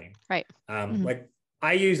keeps playing. Right. Like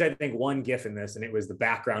I used, I think, one GIF in this, and it was the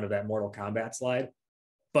background of that Mortal Kombat slide.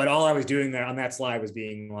 But all I was doing there on that slide was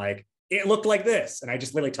being like, it looked like this. And I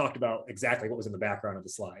just literally talked about exactly what was in the background of the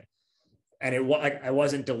slide. And I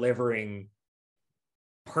wasn't delivering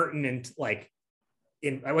pertinent, I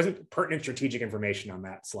wasn't pertinent strategic information on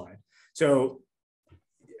that slide. So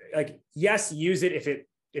like, yes, use it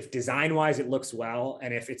if design wise it looks well,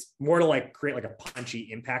 and if it's more to like create like a punchy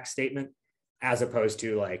impact statement as opposed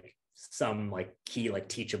to like some like key like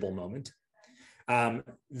teachable moment.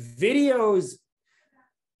 Videos,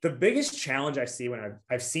 the biggest challenge I see when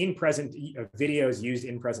I've seen videos used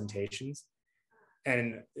in presentations,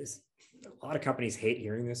 and a lot of companies hate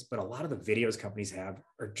hearing this, but a lot of the videos companies have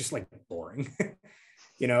are just like boring.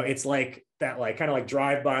 It's like that, like kind of like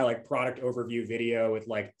drive-by like product overview video with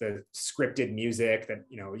like the scripted music that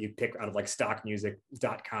you pick out of like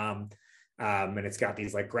stockmusic.com. And it's got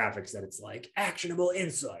these like graphics that it's like actionable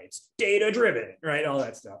insights, data driven, right? All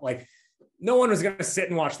that stuff. Like no one was going to sit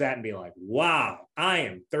and watch that and be like, wow, I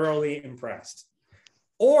am thoroughly impressed.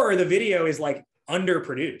 Or the video is like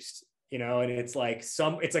underproduced, and it's like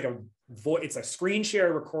it's a screen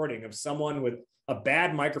share recording of someone with a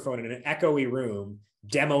bad microphone in an echoey room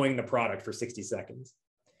demoing the product for 60 seconds.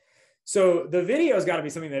 So the video has got to be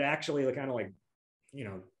something that actually kind of like,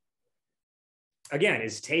 again,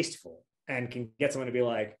 is tasteful and can get someone to be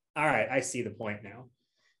like, all right, I see the point now.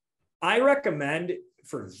 I recommend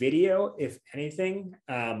for video, if anything,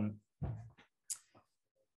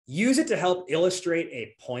 use it to help illustrate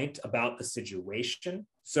a point about the situation.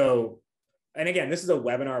 So, and again, this is a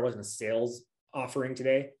webinar, it wasn't a sales offering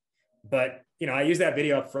today, but I use that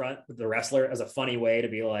video up front with the wrestler as a funny way to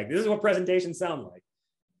be like, this is what presentations sound like,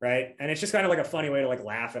 right? And it's just kind of like a funny way to like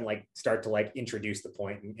laugh and like start to like introduce the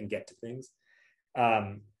point and get to things.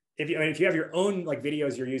 If you have your own like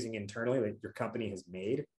videos you're using internally that your company has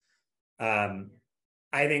made, I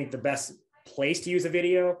think the best place to use a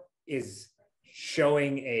video is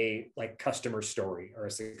showing a like customer story or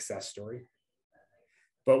a success story.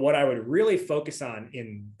 But what I would really focus on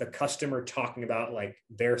in the customer talking about like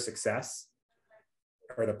their success,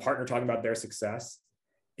 or the partner talking about their success,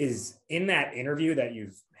 is in that interview that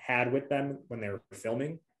you've had with them when they were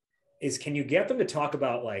filming, is can you get them to talk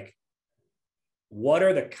about like, what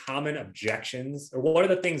are the common objections or what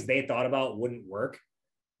are the things they thought about wouldn't work?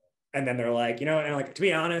 And then they're like, and like, to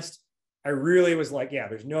be honest, I really was like, yeah,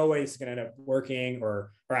 there's no way it's going to end up working,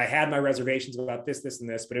 or I had my reservations about this, this, and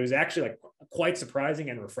this, but it was actually like quite surprising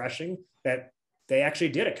and refreshing that they actually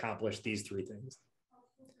did accomplish these three things.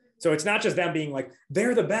 So it's not just them being like,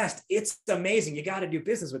 they're the best, it's amazing, you got to do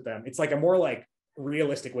business with them. It's like a more like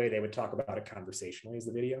realistic way they would talk about it conversationally is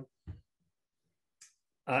the video.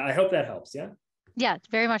 I hope that helps. Yeah. Yeah,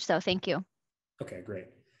 very much so. Thank you. Okay, great.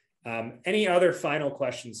 Any other final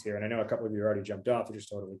questions here? And I know a couple of you already jumped off, which is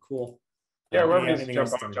totally cool. Yeah, whoever needs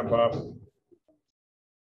to jump off.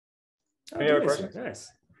 Any other questions?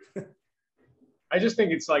 Nice. I just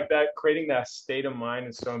think it's like that, creating that state of mind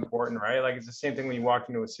is so important, right? Like it's the same thing when you walk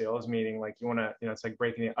into a sales meeting, like you want to, it's like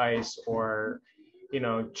breaking the ice or,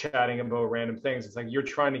 chatting about random things. It's like you're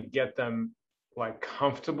trying to get them like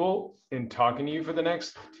comfortable in talking to you for the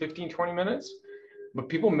next 15, 20 minutes. But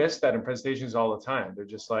people miss that in presentations all the time. They're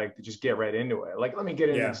just like, they just get right into it. Like, let me get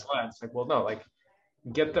into the slides. It's like, well, no, like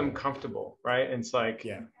get them comfortable, right? And it's like,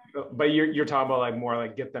 but you're talking about like more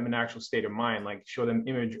like get them an actual state of mind, like show them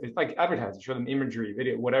image, it's like advertising, show them imagery,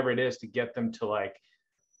 video, whatever it is to get them to like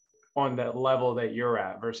on that level that you're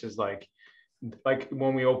at versus like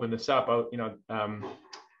when we opened this up,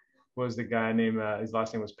 what was the guy named, his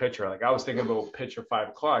last name was Pitcher. Like I was thinking about pitcher 5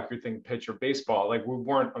 o'clock. You're thinking pitcher baseball. Like we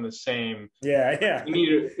weren't on the same. Yeah. We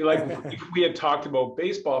needed, like if we had talked about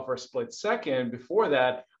baseball for a split second before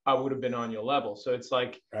that, I would have been on your level. So it's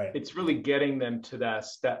like, It's really getting them to that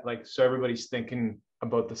step. Like, so everybody's thinking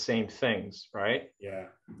about the same things, right? Yeah.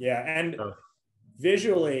 And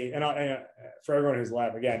visually, and for everyone who's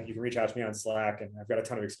live, again, you can reach out to me on Slack, and I've got a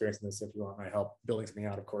ton of experience in this. If you want my help building something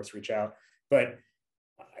out, of course, reach out. But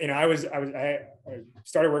I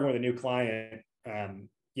started working with a new client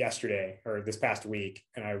yesterday or this past week,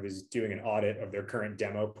 and I was doing an audit of their current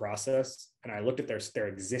demo process, and I looked at their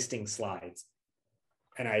existing slides,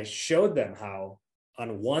 and I showed them how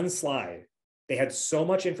on one slide they had so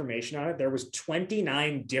much information on it. There was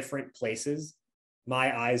 29 different places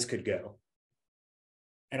my eyes could go,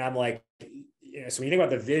 and I'm like, so when you think about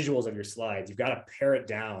the visuals of your slides, you've got to pare it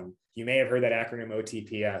down. You may have heard that acronym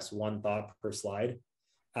OTPS, one thought per slide.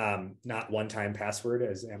 Not one-time password,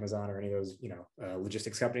 as Amazon or any of those,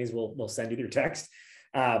 logistics companies will send you through text.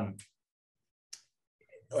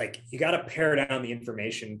 like you got to pare down the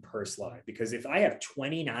information per slide, because if I have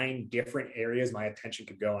 29 different areas my attention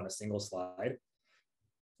could go on a single slide,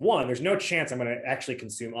 one, there's no chance I'm going to actually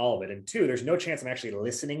consume all of it. And two, there's no chance I'm actually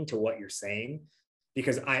listening to what you're saying,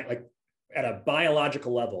 because I like at a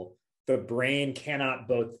biological level, the brain cannot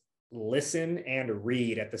both listen and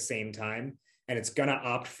read at the same time. And it's going to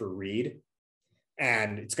opt for read.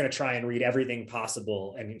 And it's going to try and read everything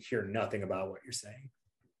possible and hear nothing about what you're saying.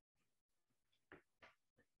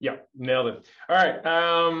 Yeah, nailed it. All right,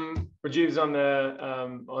 Rajiv's on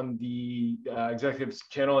the executives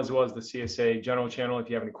channel as well as the CSA general channel. If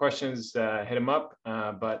you have any questions, hit him up.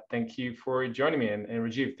 But thank you for joining me, and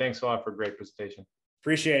Rajiv, thanks a lot for a great presentation.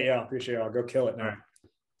 Appreciate y'all. Appreciate y'all. Go kill it now. All right.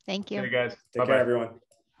 Thank you. See you guys. Take care, everyone.